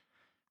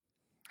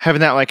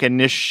having that like a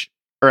niche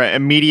or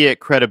immediate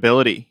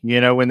credibility,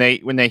 when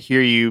they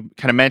hear you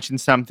kind of mention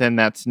something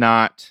that's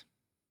not,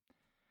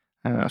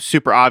 I don't know,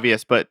 super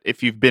obvious, but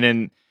if you've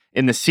been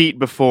in the seat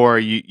before,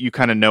 you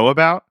kind of know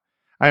about.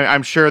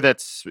 I'm sure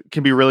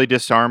can be really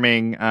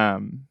disarming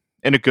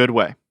in a good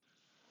way.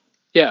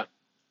 Yeah.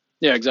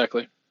 Yeah,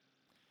 exactly.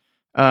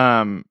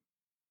 What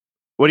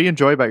do you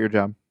enjoy about your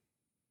job?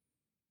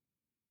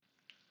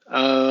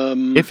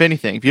 If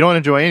anything, if you don't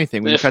enjoy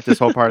anything, we can cut this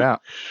whole part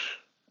out.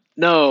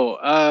 No,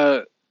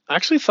 I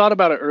actually thought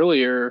about it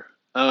earlier.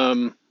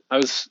 I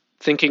was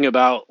thinking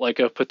about like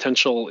a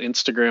potential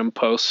Instagram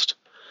post.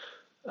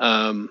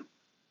 But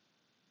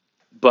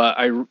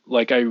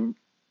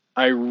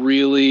I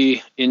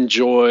really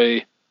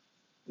enjoy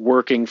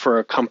working for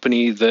a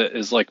company that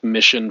is like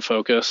mission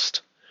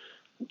focused.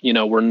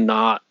 We're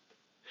not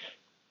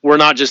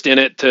just in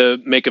it to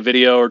make a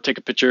video or take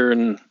a picture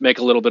and make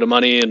a little bit of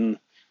money and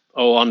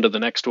on to the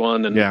next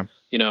one. And,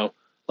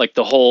 like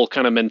the whole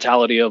kind of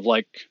mentality of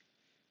like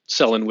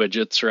selling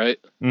widgets, right?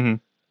 Mm-hmm.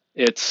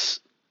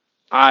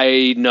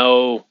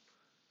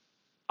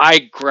 I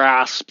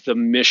grasp the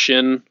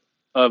mission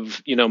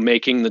of,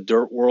 making the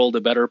dirt world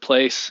a better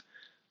place.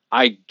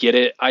 I get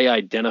it. I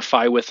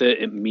identify with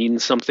it. It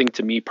means something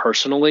to me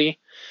personally.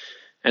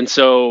 And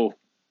so,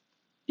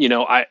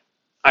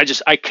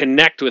 I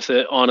connect with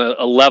it on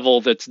a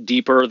level that's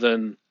deeper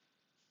than,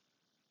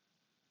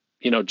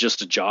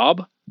 just a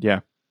job. Yeah.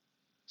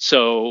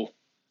 So,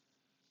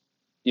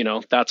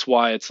 that's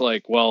why it's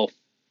like, well,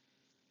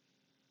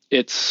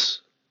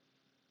 it's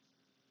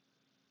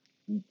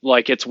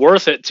like, it's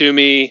worth it to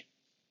me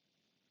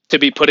to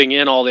be putting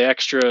in all the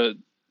extra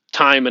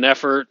time and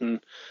effort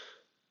and,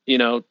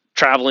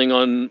 traveling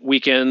on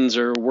weekends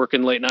or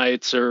working late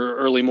nights or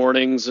early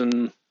mornings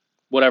and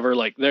whatever,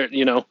 like there,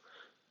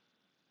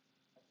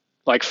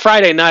 like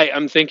Friday night,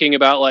 I'm thinking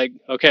about like,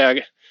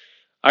 okay,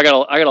 I got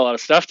a lot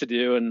of stuff to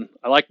do and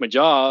I like my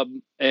job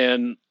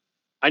and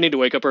I need to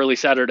wake up early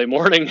Saturday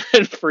morning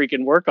and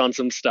freaking work on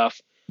some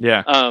stuff.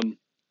 Yeah.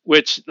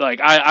 Which like,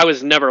 I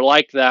was never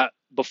like that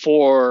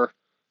before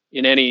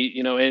in any,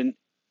 in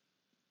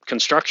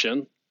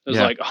construction. It was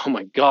like, oh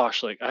my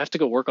gosh, like I have to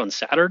go work on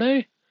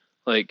Saturday.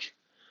 Like,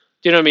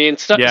 do you know what I mean?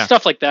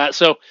 Stuff like that.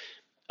 So,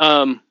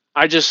 I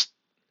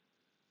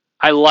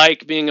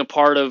like being a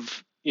part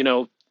of,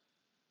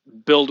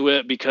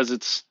 BuildWit because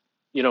it's,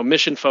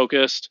 mission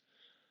focused,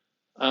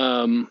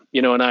 and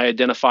I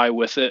identify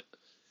with it.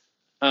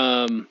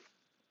 And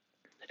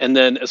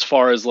then as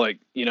far as like,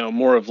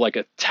 more of like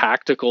a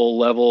tactical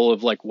level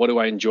of like, what do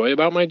I enjoy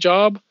about my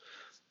job?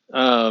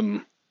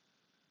 I've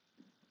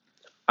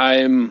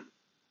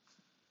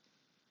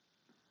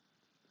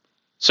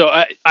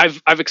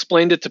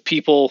explained it to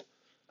people.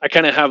 I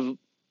kind of have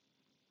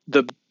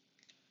the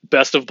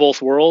best of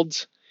both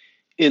worlds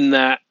in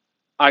that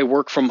I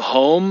work from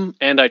home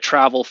and I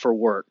travel for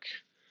work.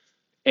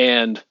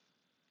 And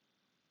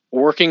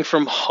working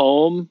from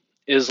home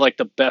is like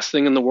the best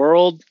thing in the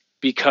world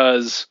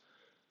because,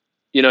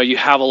 you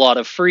have a lot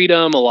of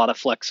freedom, a lot of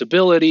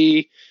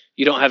flexibility.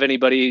 You don't have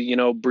anybody,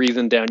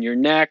 breathing down your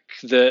neck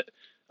that,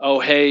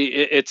 oh, hey,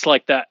 it's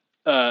like that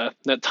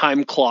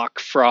time clock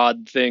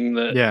fraud thing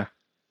that,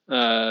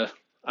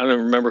 I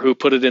don't remember who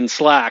put it in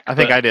Slack. I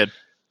think I did.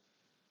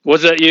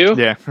 Was that you?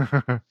 Yeah.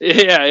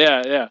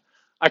 Yeah.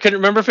 I couldn't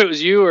remember if it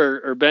was you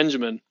or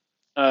Benjamin,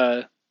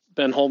 Ben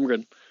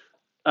Holmgren.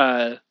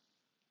 So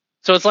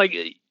it's like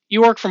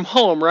you work from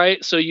home,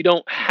 right? So you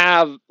don't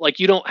have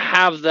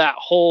that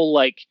whole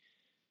like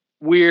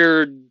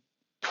weird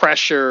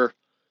pressure.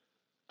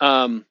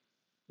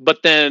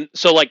 But then,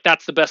 so like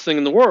that's the best thing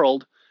in the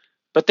world.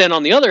 But then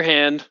on the other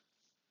hand,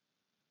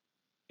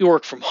 you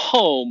work from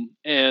home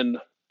and,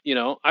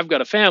 I've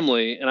got a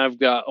family and I've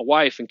got a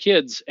wife and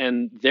kids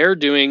and they're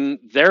doing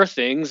their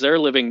things. They're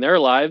living their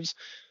lives.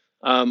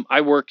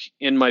 I work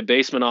in my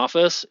basement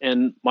office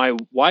and my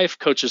wife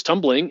coaches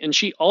tumbling and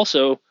she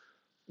also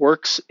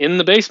works in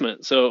the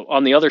basement. So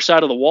on the other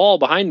side of the wall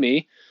behind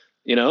me,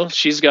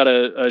 she's got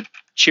a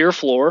cheer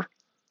floor,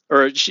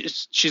 or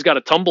she's got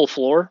a tumbling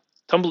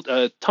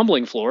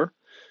floor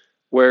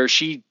where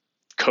she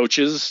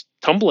coaches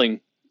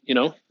tumbling,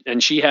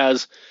 and she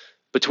has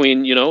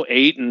between,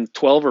 8 and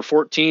 12 or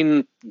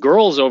 14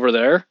 girls over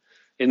there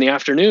in the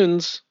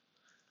afternoons.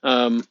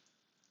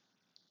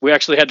 We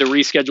actually had to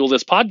reschedule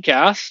this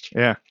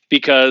podcast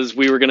because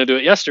we were going to do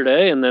it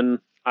yesterday. And then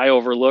I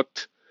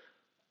overlooked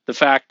the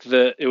fact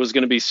that it was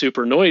going to be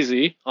super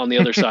noisy on the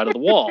other side of the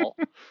wall.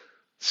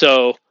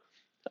 So,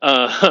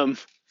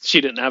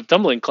 she didn't have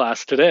tumbling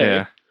class today.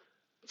 Yeah.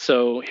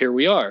 So here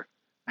we are.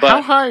 But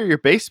how high are your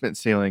basement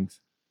ceilings?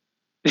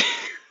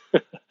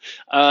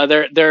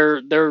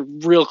 They're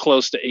real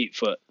close to 8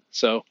 foot.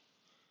 So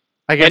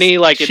I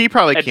guess she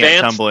probably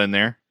can't tumble in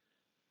there.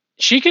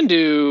 She can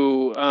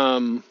do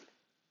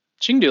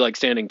like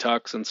standing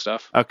tucks and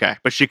stuff. Okay,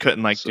 but she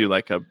couldn't do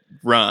like a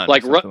run,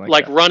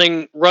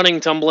 running,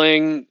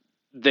 tumbling.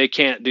 They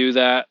can't do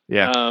that.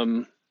 Yeah.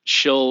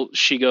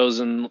 She goes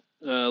and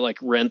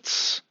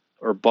rents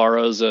or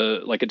borrows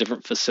a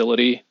different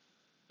facility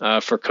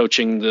for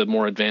coaching the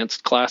more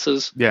advanced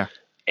classes. Yeah.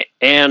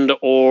 And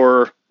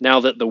or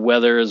now that the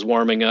weather is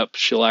warming up,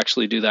 she'll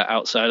actually do that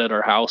outside at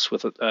our house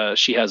with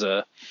she has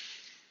a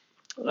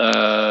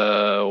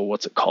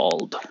what's it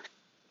called?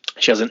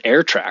 She has an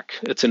air track.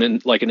 It's an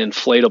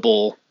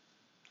inflatable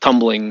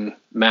tumbling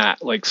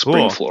mat, like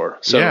spring floor.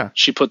 So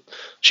she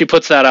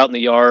puts that out in the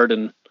yard,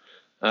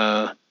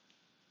 and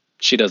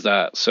she does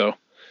that. So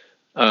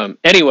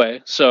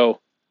anyway, so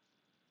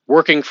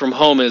working from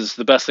home is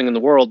the best thing in the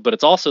world, but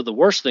it's also the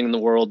worst thing in the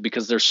world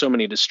because there's so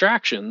many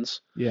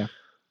distractions. Yeah.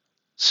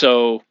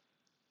 So,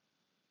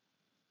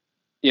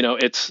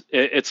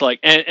 it's like,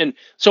 and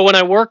so when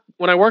I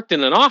worked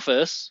in an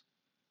office,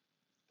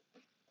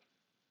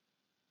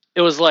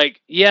 it was like,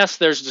 yes,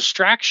 there's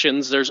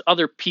distractions. There's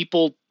other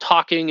people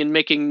talking and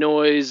making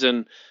noise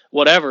and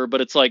whatever, but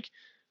it's like,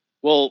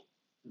 well,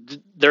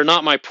 they're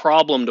not my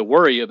problem to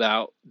worry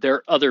about.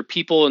 They're other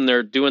people and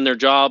they're doing their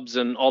jobs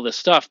and all this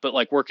stuff. But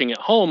like working at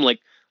home,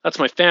 like that's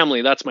my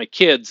family, that's my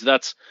kids,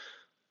 that's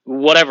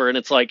whatever. And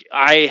it's like,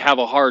 I have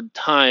a hard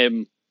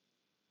time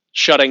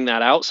shutting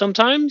that out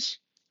sometimes.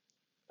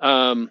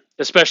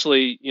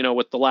 Especially,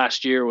 with the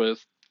last year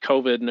with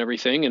COVID and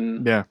everything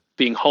and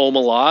being home a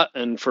lot.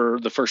 And for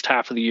the first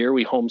half of the year,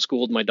 we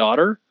homeschooled my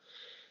daughter.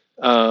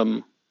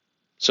 And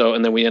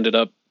then we ended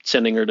up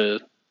sending her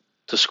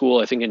to school,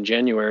 I think in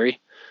January,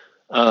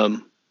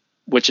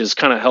 which has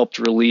kind of helped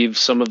relieve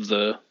some of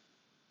the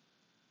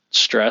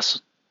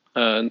stress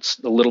and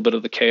a little bit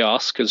of the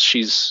chaos because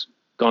she's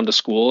gone to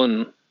school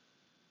and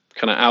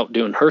kind of out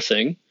doing her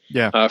thing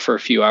for a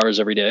few hours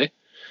every day,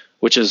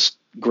 which is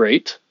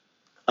great.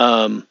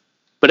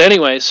 But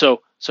anyway,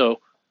 so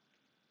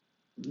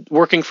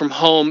working from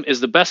home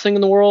is the best thing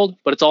in the world,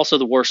 but it's also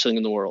the worst thing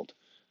in the world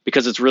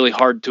because it's really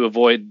hard to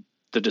avoid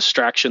the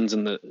distractions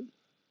and the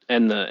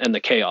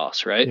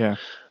chaos, right? Yeah.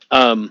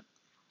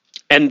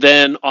 And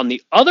then on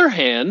the other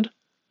hand,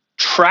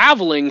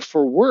 traveling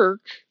for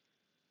work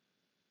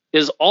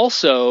is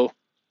also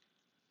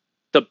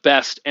the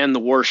best and the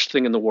worst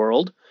thing in the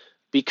world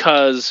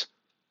because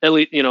at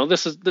least,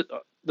 this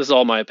is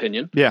all my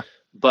opinion. Yeah.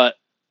 But,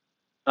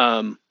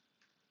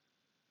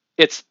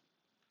 it's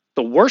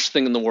the worst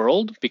thing in the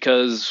world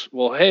because,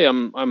 well, hey,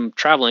 I'm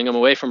traveling, I'm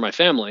away from my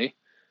family.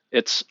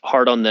 It's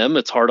hard on them.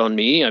 It's hard on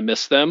me. I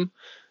miss them.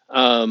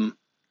 And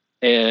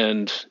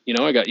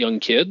I got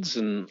young kids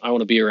and I want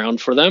to be around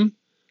for them.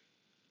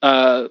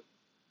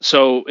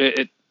 So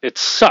it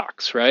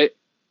sucks. Right.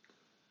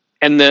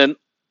 And then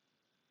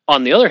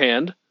on the other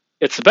hand,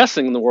 it's the best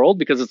thing in the world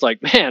because it's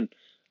like, man,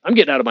 I'm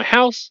getting out of my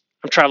house.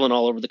 I'm traveling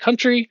all over the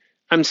country.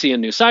 I'm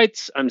seeing new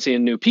sites. I'm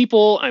seeing new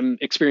people. I'm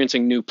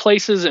experiencing new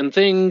places and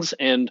things.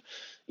 And,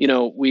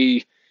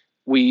 we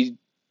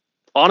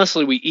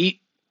honestly, we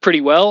eat pretty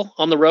well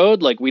on the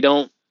road. Like we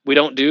don't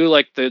do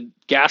like the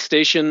gas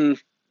station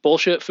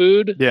bullshit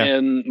food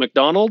and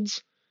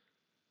McDonald's.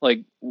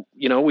 Like,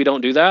 we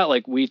don't do that.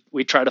 Like we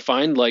try to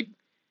find like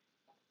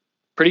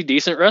pretty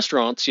decent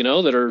restaurants,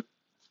 that are,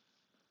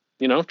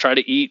 try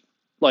to eat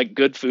like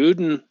good food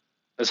and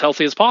as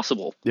healthy as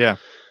possible. Yeah.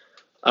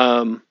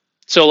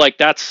 So like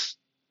that's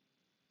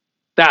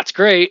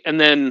great. And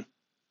then,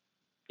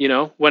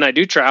 when I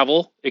do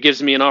travel, it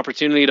gives me an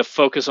opportunity to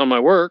focus on my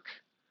work.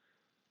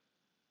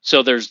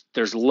 So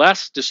there's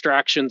less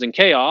distractions and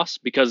chaos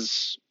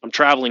because I'm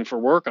traveling for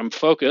work. I'm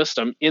focused.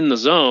 I'm in the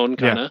zone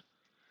kind of. Yeah.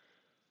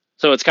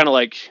 So it's kind of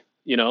like,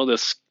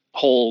 this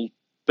whole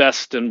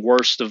best and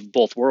worst of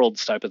both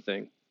worlds type of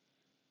thing,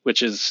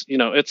 which is,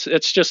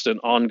 it's just an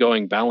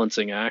ongoing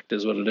balancing act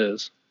is what it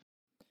is.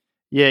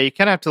 Yeah. You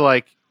kind of have to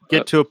like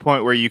get to a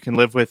point where you can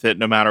live with it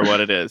no matter what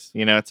it is.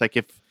 It's like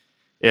if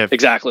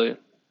exactly,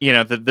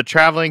 the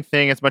traveling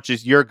thing, as much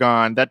as you're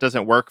gone, that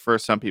doesn't work for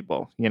some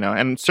people,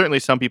 and certainly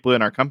some people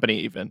in our company,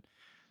 even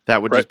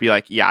that would just be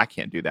like, yeah, I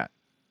can't do that.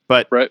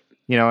 But,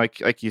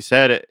 like you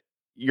said,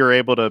 you're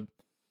able to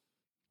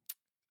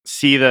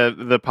see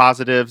the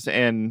positives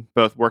in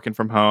both working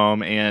from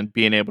home and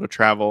being able to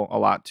travel a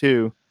lot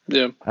too.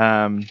 Yeah.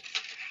 Um,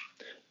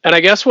 And I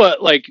guess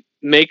what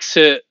makes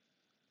it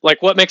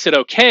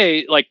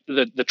okay, like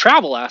the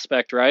travel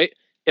aspect, right?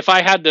 If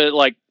I had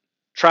to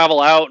travel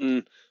out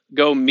and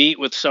go meet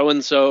with so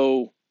and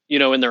so,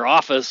 in their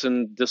office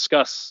and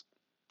discuss,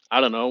 I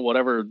don't know,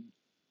 whatever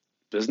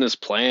business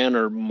plan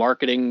or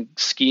marketing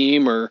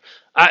scheme or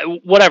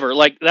whatever,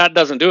 like that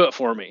doesn't do it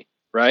for me,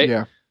 right?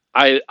 yeah.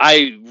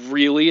 I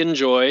really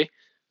enjoy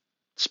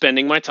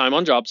spending my time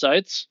on job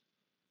sites.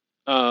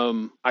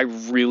 I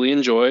really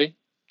enjoy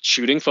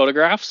shooting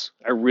photographs.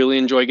 I really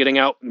enjoy getting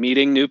out,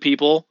 meeting new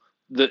people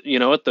that,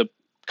 at the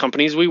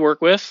companies we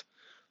work with.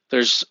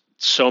 There's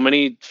so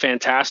many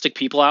fantastic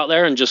people out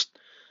there, and just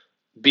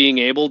being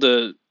able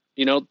to,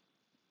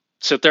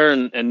 sit there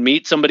and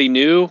meet somebody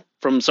new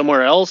from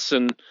somewhere else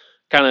and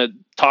kind of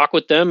talk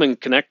with them and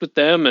connect with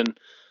them. And,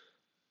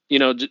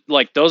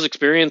 like those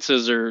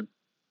experiences are,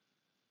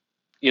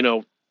 you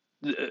know,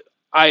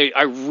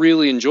 I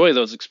really enjoy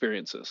those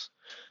experiences.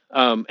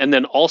 And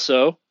then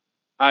also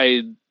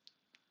I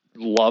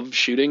love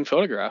shooting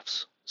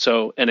photographs.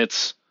 So, and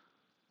it's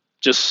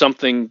just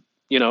something,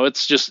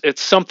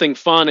 it's something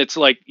fun. It's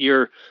like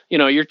you're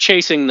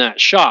chasing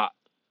that shot,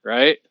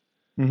 right?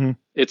 Mm-hmm.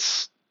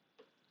 It's,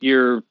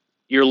 you're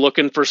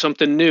looking for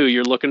something new.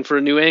 You're looking for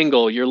a new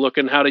angle. You're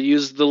looking how to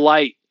use the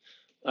light.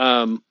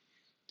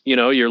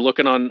 You're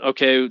looking on,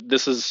 okay,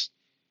 this is,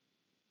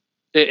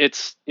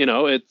 it's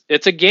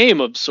a game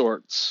of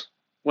sorts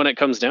when it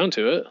comes down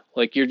to it.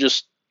 Like you're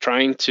just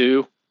trying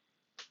to,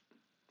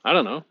 I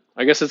don't know.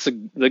 I guess it's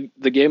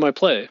the game I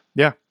play.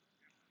 Yeah.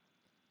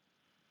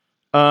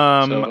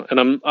 So,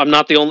 and I'm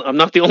not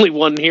the only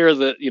one here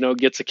that,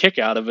 gets a kick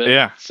out of it.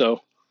 Yeah.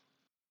 So,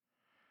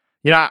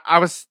 I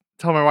was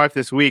telling my wife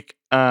this week,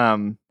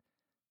 I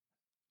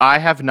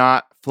have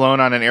not flown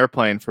on an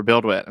airplane for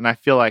BuildWit, and I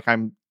feel like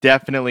I'm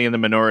definitely in the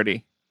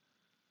minority.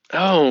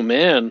 Oh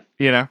man.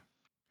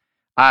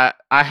 I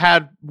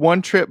had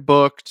one trip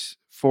booked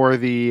for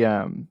the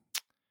it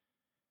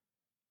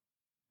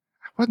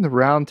wasn't the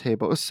round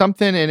table. It was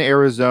something in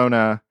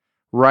Arizona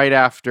right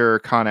after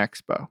Con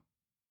Expo.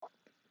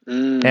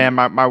 And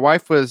my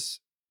wife was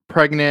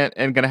pregnant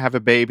and going to have a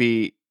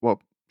baby. Well,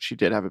 she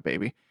did have a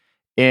baby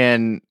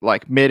in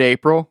like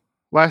mid-April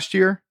last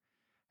year.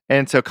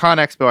 And so Con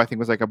Expo, I think,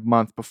 was like a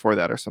month before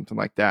that or something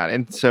like that.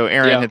 And so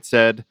Aaron had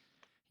said,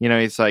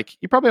 he's like,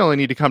 you probably only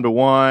need to come to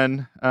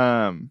one.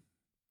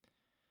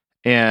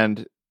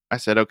 And I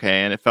said,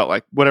 okay. And it felt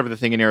like whatever the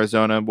thing in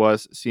Arizona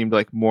seemed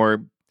like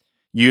more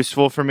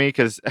useful for me,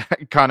 because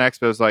Con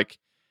Expo is like,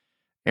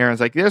 Aaron's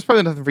like, there's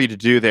probably nothing for you to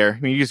do there. I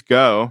mean, you just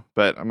go.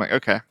 But I'm like,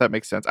 okay, that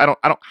makes sense. I don't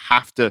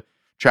have to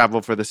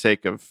travel for the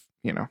sake of,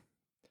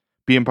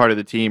 being part of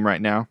the team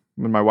right now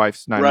when my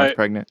wife's 9 months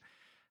pregnant.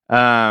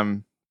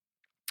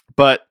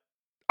 But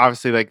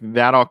obviously like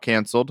that all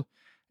canceled.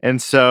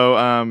 And so,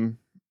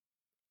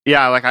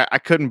 like I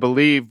couldn't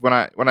believe when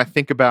I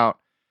think about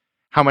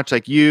how much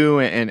like you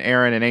and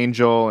Aaron and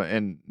Angel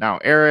and now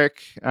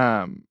Eric,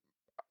 are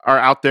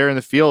out there in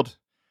the field.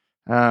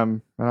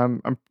 And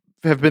I'm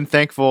have been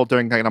thankful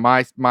during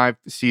my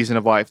season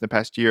of life in the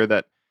past year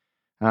that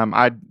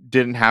I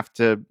didn't have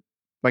to,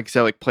 like I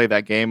said, like play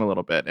that game a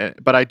little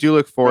bit. But I do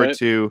look forward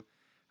to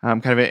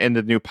kind of in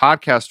the new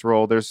podcast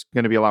role. There's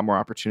going to be a lot more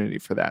opportunity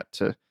for that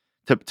to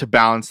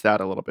balance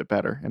that a little bit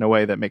better in a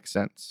way that makes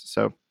sense.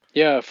 So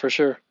yeah, for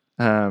sure.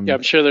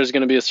 I'm sure there's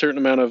going to be a certain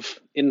amount of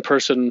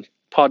in-person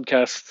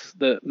podcasts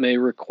that may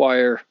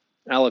require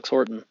Alex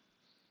Horton.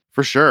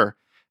 For sure.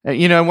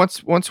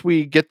 Once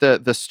we get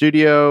the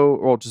studio,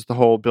 or just the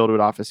whole BuildWit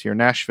office here in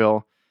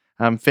Nashville,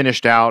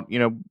 finished out,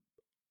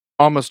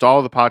 almost all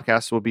of the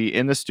podcasts will be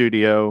in the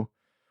studio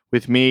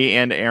with me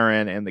and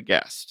Aaron and the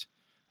guest.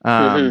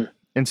 And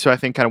so I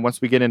think kind of once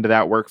we get into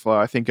that workflow,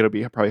 I think it'll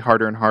be probably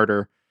harder and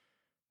harder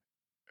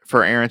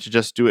for Aaron to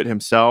just do it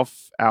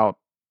himself out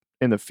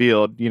in the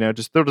field.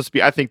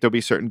 I think there'll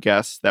be certain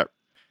guests that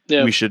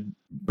we should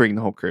bring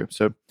the whole crew.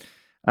 So,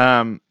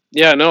 I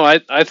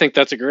think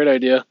that's a great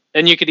idea.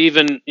 And you could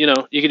even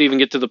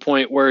get to the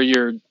point where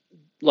you're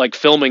like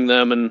filming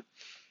them and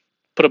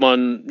put them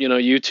on,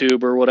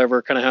 YouTube or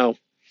whatever, kind of how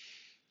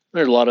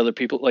there's a lot of other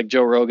people like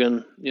Joe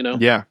Rogan,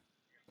 Yeah.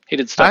 He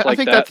did stuff like that. I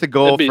think that's the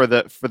goal for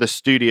the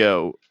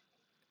studio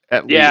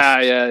at least.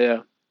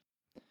 Yeah.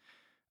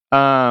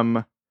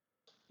 I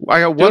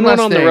got one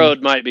on the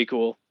road might be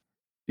cool.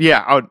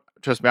 Yeah,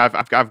 trust me.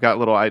 I've got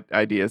little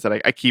ideas that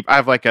I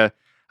have like a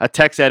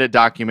text edit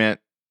document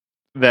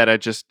that I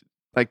just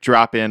like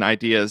drop in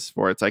ideas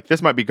for. It's like,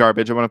 this might be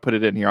garbage. I want to put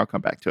it in here. I'll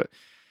come back to it.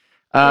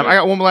 I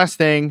got one last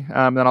thing.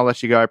 Then I'll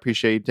let you go. I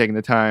appreciate you taking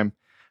the time.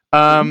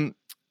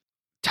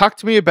 Talk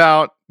to me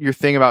about your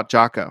thing about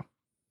Jocko.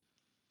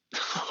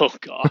 Oh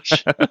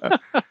gosh.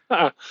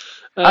 I've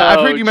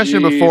heard you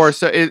mention it before.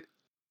 So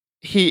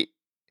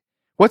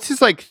what's his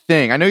like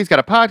thing? I know he's got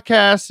a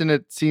podcast, and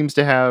it seems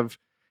to have,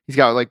 he's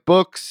got like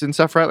books and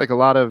stuff, right? Like a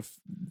lot of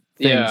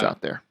things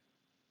out there.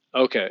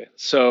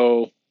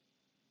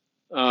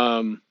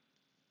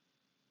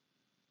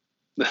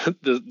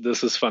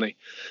 this is funny.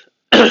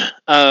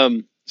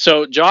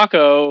 So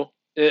Jocko's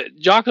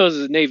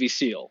a Navy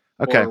SEAL.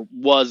 Okay. Or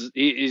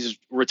he's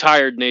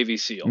retired Navy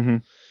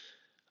SEAL.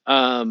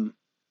 Mm-hmm.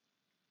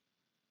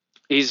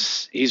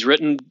 He's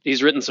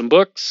written some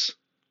books.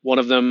 One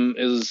of them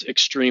is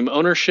Extreme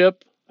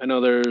Ownership. I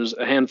know there's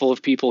a handful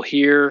of people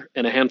here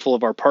and a handful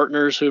of our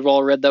partners who've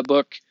all read that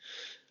book.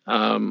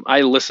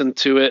 I listened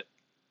to it.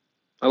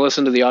 I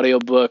listened to the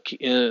audiobook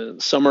in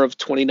summer of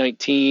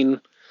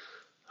 2019.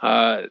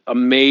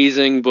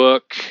 Amazing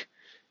book.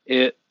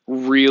 It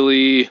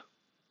really,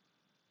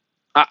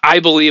 I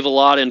believe a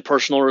lot in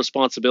personal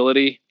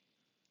responsibility.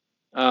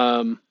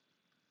 And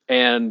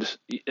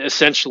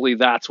essentially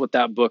that's what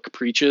that book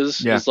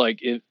preaches. Yeah. Is like,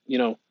 if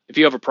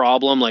you have a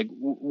problem, like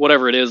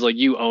whatever it is, like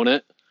you own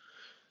it.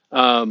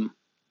 And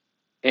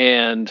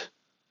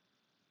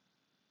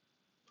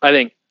I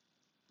think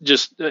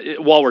just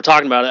while we're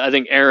talking about it, I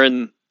think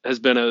Aaron's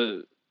been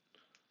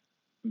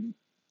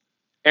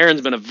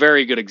a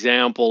very good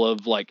example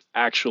of like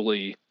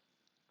actually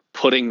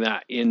putting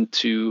that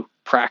into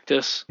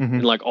practice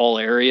in like all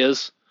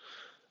areas,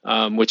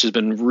 which has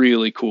been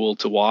really cool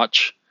to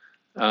watch.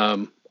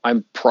 I'm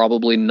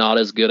probably not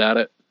as good at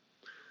it.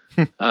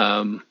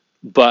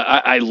 But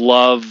I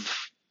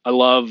love,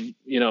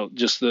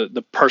 just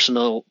the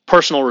personal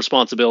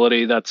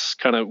responsibility. That's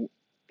kind of,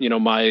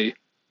 my,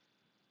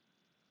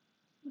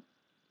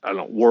 I don't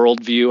know,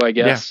 worldview, I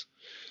guess. Yeah.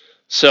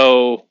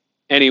 So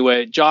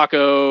anyway,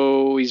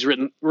 Jocko, he's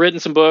written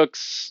some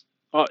books,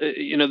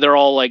 they're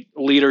all like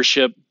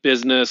leadership,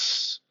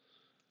 business.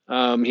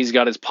 He's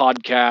got his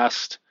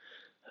podcast.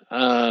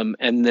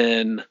 And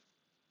then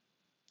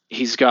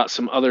he's got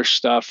some other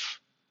stuff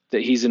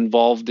that he's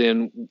involved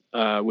in,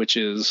 which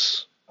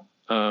is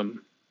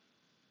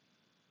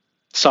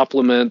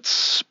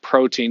supplements,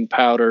 protein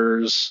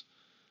powders,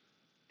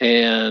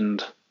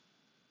 and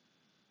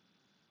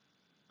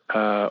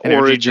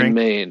Origin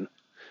Main.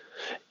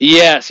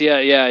 Yes,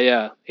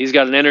 yeah. He's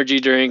got an energy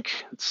drink.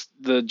 It's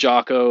the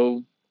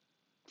Jocko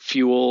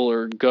Fuel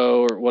or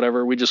Go or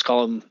whatever. We just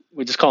call him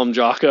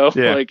Jocko.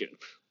 Yeah. Like,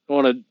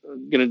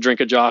 gonna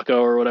drink a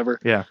Jocko or whatever.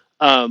 Yeah.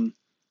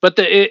 But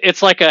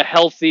it's like a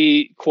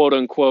healthy, quote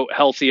unquote,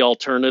 healthy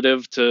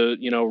alternative to,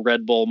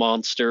 Red Bull,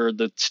 Monster,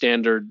 the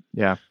standard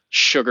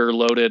sugar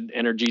loaded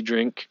energy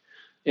drink.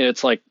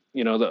 It's like,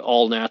 the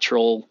all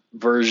natural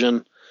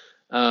version.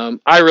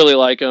 I really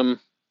like them.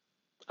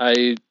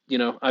 I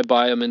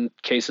buy them in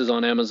cases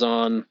on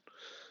Amazon.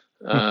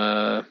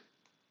 And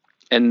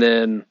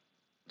then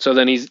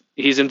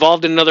he's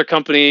involved in another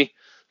company.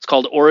 It's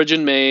called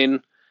Origin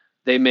Main.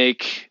 They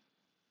make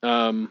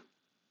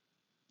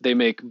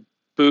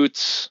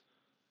boots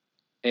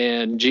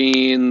and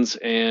jeans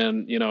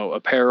and,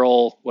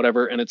 apparel,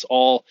 whatever. And it's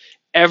all,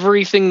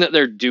 everything that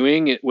they're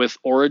doing with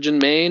Origin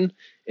Main,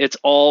 it's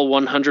all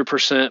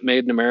 100%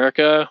 made in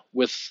America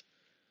with,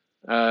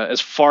 as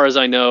far as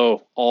I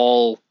know,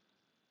 all,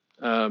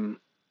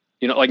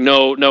 like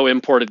no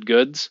imported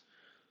goods.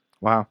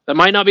 Wow. That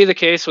might not be the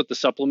case with the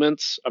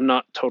supplements. I'm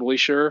not totally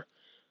sure.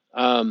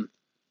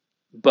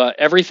 But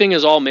everything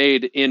is all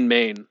made in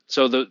Maine.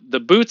 So the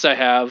boots I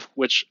have,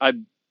 which I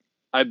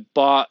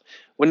bought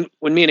when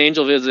me and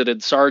Angel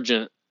visited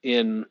Sargent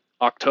in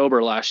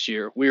October last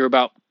year, we were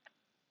about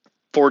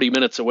 40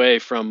 minutes away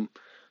from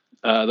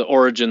the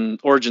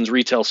Origin's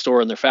retail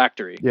store in their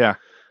factory. Yeah.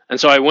 And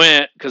so I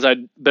went because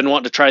I'd been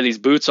wanting to try these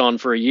boots on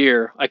for a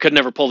year. I could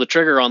never pull the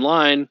trigger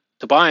online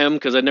to buy them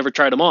because I'd never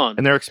tried them on.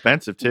 And they're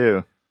expensive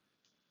too.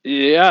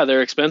 Yeah,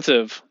 they're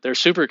expensive. They're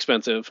super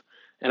expensive.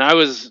 And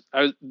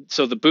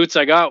so the boots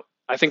I got,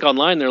 I think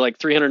online, they're like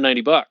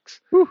 $390.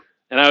 Whew.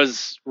 And I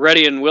was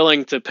ready and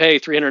willing to pay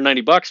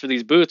 $390 for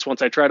these boots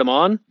once I tried them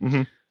on. Mm-hmm.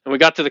 And we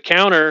got to the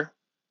counter,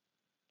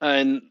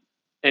 and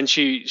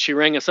she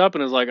rang us up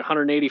and it was like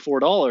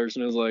 $184,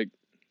 and it was like,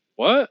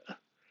 what?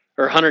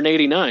 Or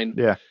 $189.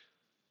 Yeah.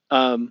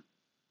 I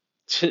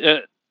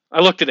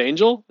looked at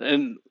Angel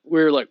and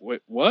we were like,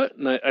 wait, what?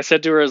 And I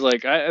said to her, I was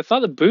like, I thought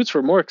the boots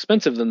were more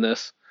expensive than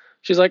this.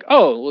 She's like,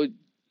 oh, well,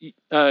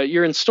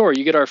 you're in store,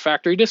 you get our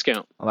factory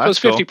discount. Well, that's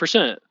so it's 50%.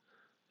 Cool.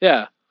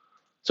 Yeah.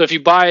 So if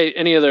you buy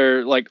any of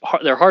their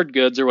their hard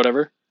goods or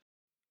whatever.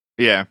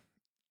 Yeah.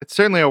 It's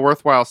certainly a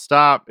worthwhile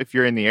stop if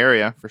you're in the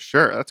area, for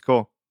sure. That's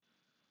cool.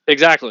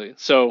 Exactly.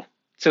 So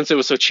since it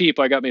was so cheap,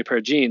 I got me a pair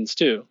of jeans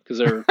too, because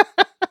they're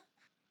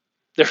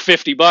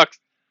 $50.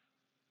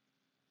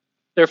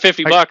 They're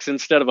 $50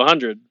 instead of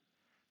 $100. It's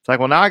like,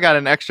 well, now I got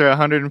an extra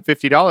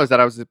 $150 that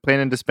I was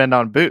planning to spend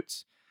on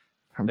boots.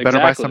 I better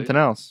buy something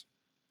else.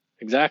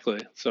 Exactly.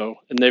 So,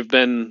 and they've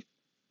been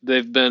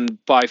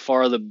by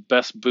far the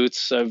best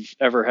boots I've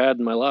ever had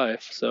in my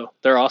life. So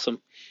they're awesome.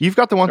 You've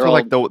got the ones with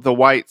like the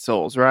white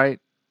soles,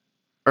 right?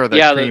 Or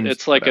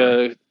it's like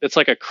a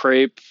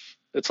crepe.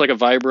 It's like a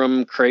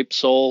Vibram crepe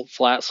sole,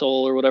 flat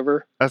sole or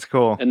whatever. That's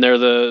cool. And they're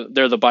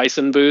the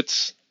bison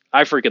boots.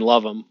 I freaking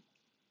love them.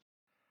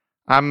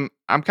 I'm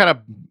kind of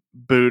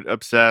boot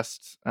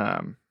obsessed.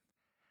 I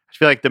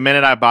feel like the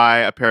minute I buy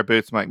a pair of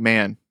boots, I'm like,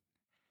 man,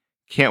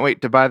 can't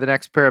wait to buy the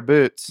next pair of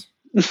boots.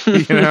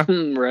 You know?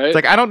 Right. It's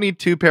like, I don't need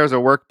 2 pairs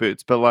of work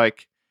boots, but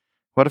like,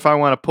 what if I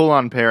want a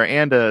pull-on pair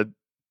and a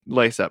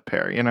lace-up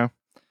pair, you know?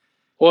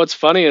 Well, what's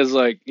funny is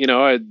like,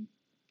 I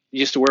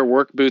used to wear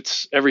work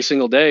boots every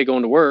single day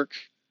going to work.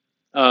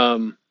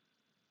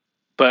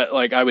 But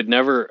like I would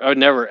never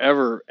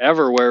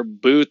ever wear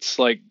boots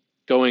like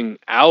going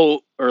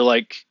out or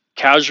like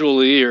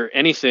casually or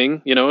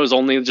anything, it was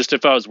only just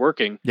if I was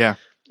working. Yeah.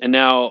 And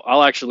now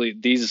I'll actually,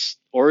 these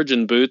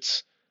Origin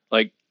boots,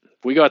 like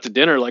if we go out to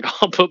dinner, like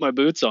I'll put my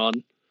boots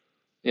on,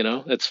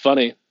 it's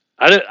funny.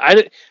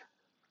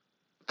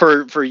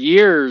 For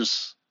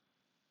years,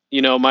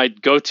 my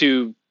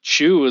go-to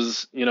shoe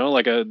was,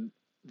 like a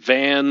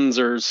Vans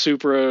or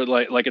Supra,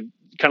 like a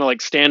kind of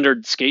like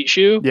standard skate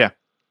shoe. Yeah.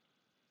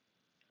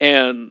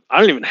 And I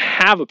don't even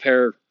have a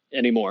pair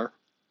anymore.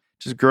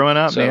 Just growing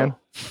up, man.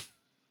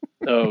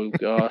 Oh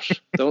gosh,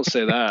 don't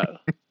say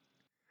that.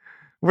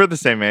 We're the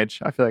same age.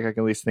 I feel like I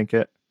can at least think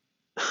it.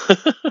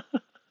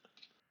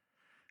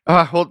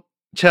 Well,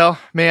 Kjell,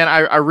 man,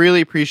 I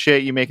really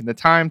appreciate you making the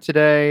time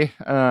today.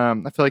 I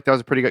feel like that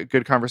was a pretty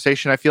good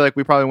conversation. I feel like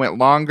we probably went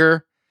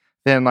longer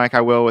than like I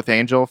will with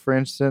Angel, for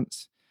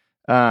instance.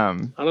 I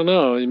don't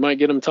know. You might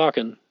get him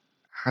talking.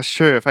 That's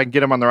true. If I can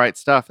get him on the right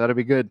stuff, that'd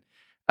be good.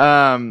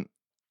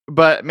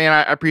 But man,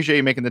 I appreciate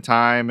you making the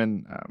time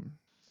and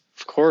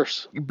of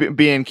course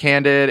being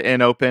candid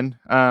and open.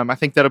 I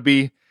think that'll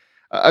be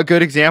a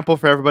good example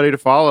for everybody to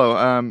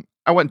follow.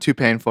 I wasn't too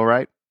painful,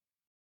 right?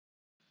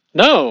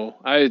 No,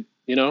 I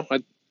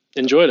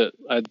enjoyed it.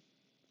 It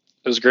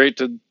was great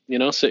to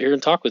sit here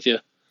and talk with you.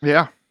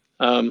 Yeah.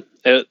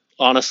 It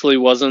honestly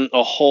wasn't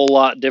a whole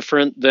lot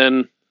different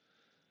than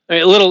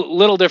a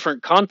little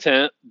different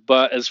content,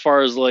 but as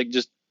far as like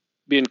just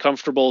being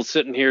comfortable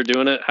sitting here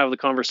doing it, have the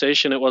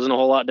conversation, it wasn't a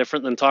whole lot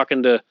different than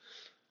talking to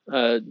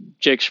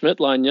Jake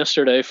Schmidtline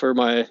yesterday for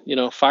my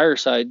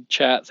fireside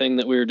chat thing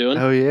that we were doing.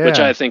 Oh yeah, which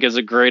I think is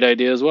a great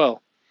idea as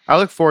well. I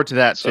look forward to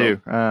that too.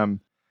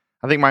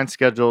 I think mine's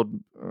scheduled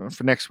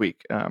for next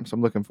week, so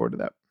I'm looking forward to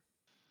that.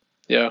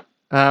 Yeah.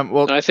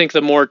 Well, I think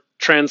the more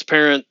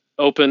transparent,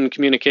 open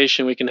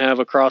communication we can have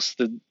across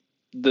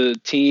the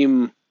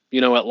team,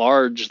 at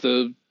large,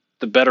 the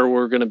better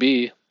we're going to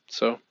be.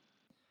 So.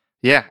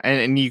 Yeah,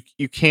 and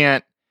you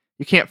can't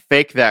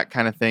fake that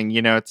kind of thing.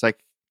 It's like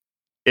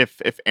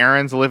if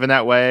Aaron's living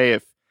that way,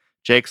 if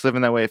Jake's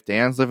living that way, if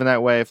Dan's living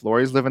that way, if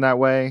Lori's living that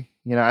way,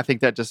 I think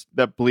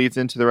that bleeds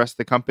into the rest of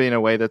the company in a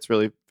way that's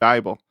really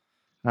valuable.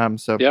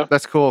 So yeah,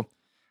 that's cool.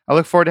 I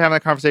look forward to having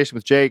that conversation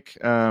with Jake.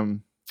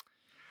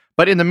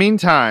 But in the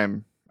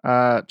meantime,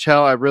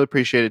 Kjell, I really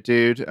appreciate it,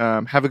 dude.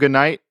 Have a good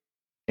night,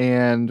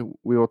 and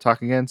we will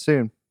talk again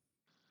soon.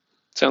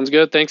 Sounds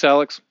good. Thanks,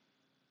 Alex.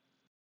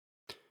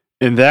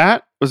 And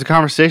that was a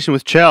conversation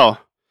with Kjell.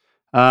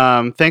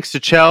 Thanks to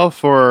Kjell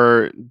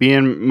for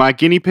being my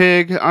guinea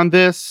pig on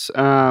this,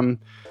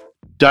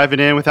 diving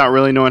in without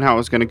really knowing how it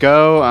was going to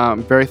go.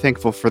 I'm very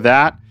thankful for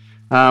that.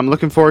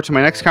 Looking forward to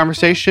my next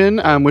conversation,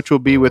 which will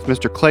be with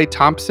Mr. Clay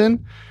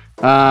Thompson,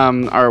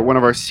 one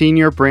of our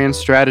senior brand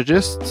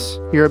strategists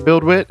here at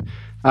BWBT.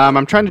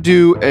 I'm trying to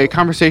do a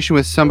conversation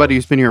with somebody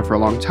who's been here for a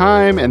long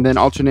time, and then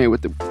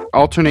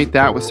alternate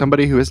that with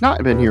somebody who has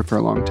not been here for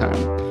a long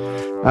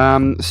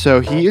time. So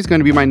he is going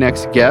to be my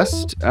next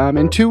guest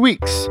in 2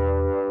 weeks.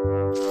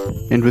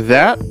 And with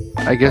that,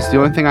 I guess the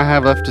only thing I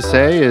have left to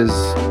say is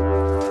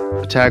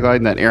the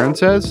tagline that Aaron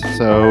says.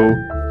 So,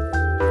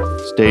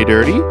 stay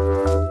dirty? ?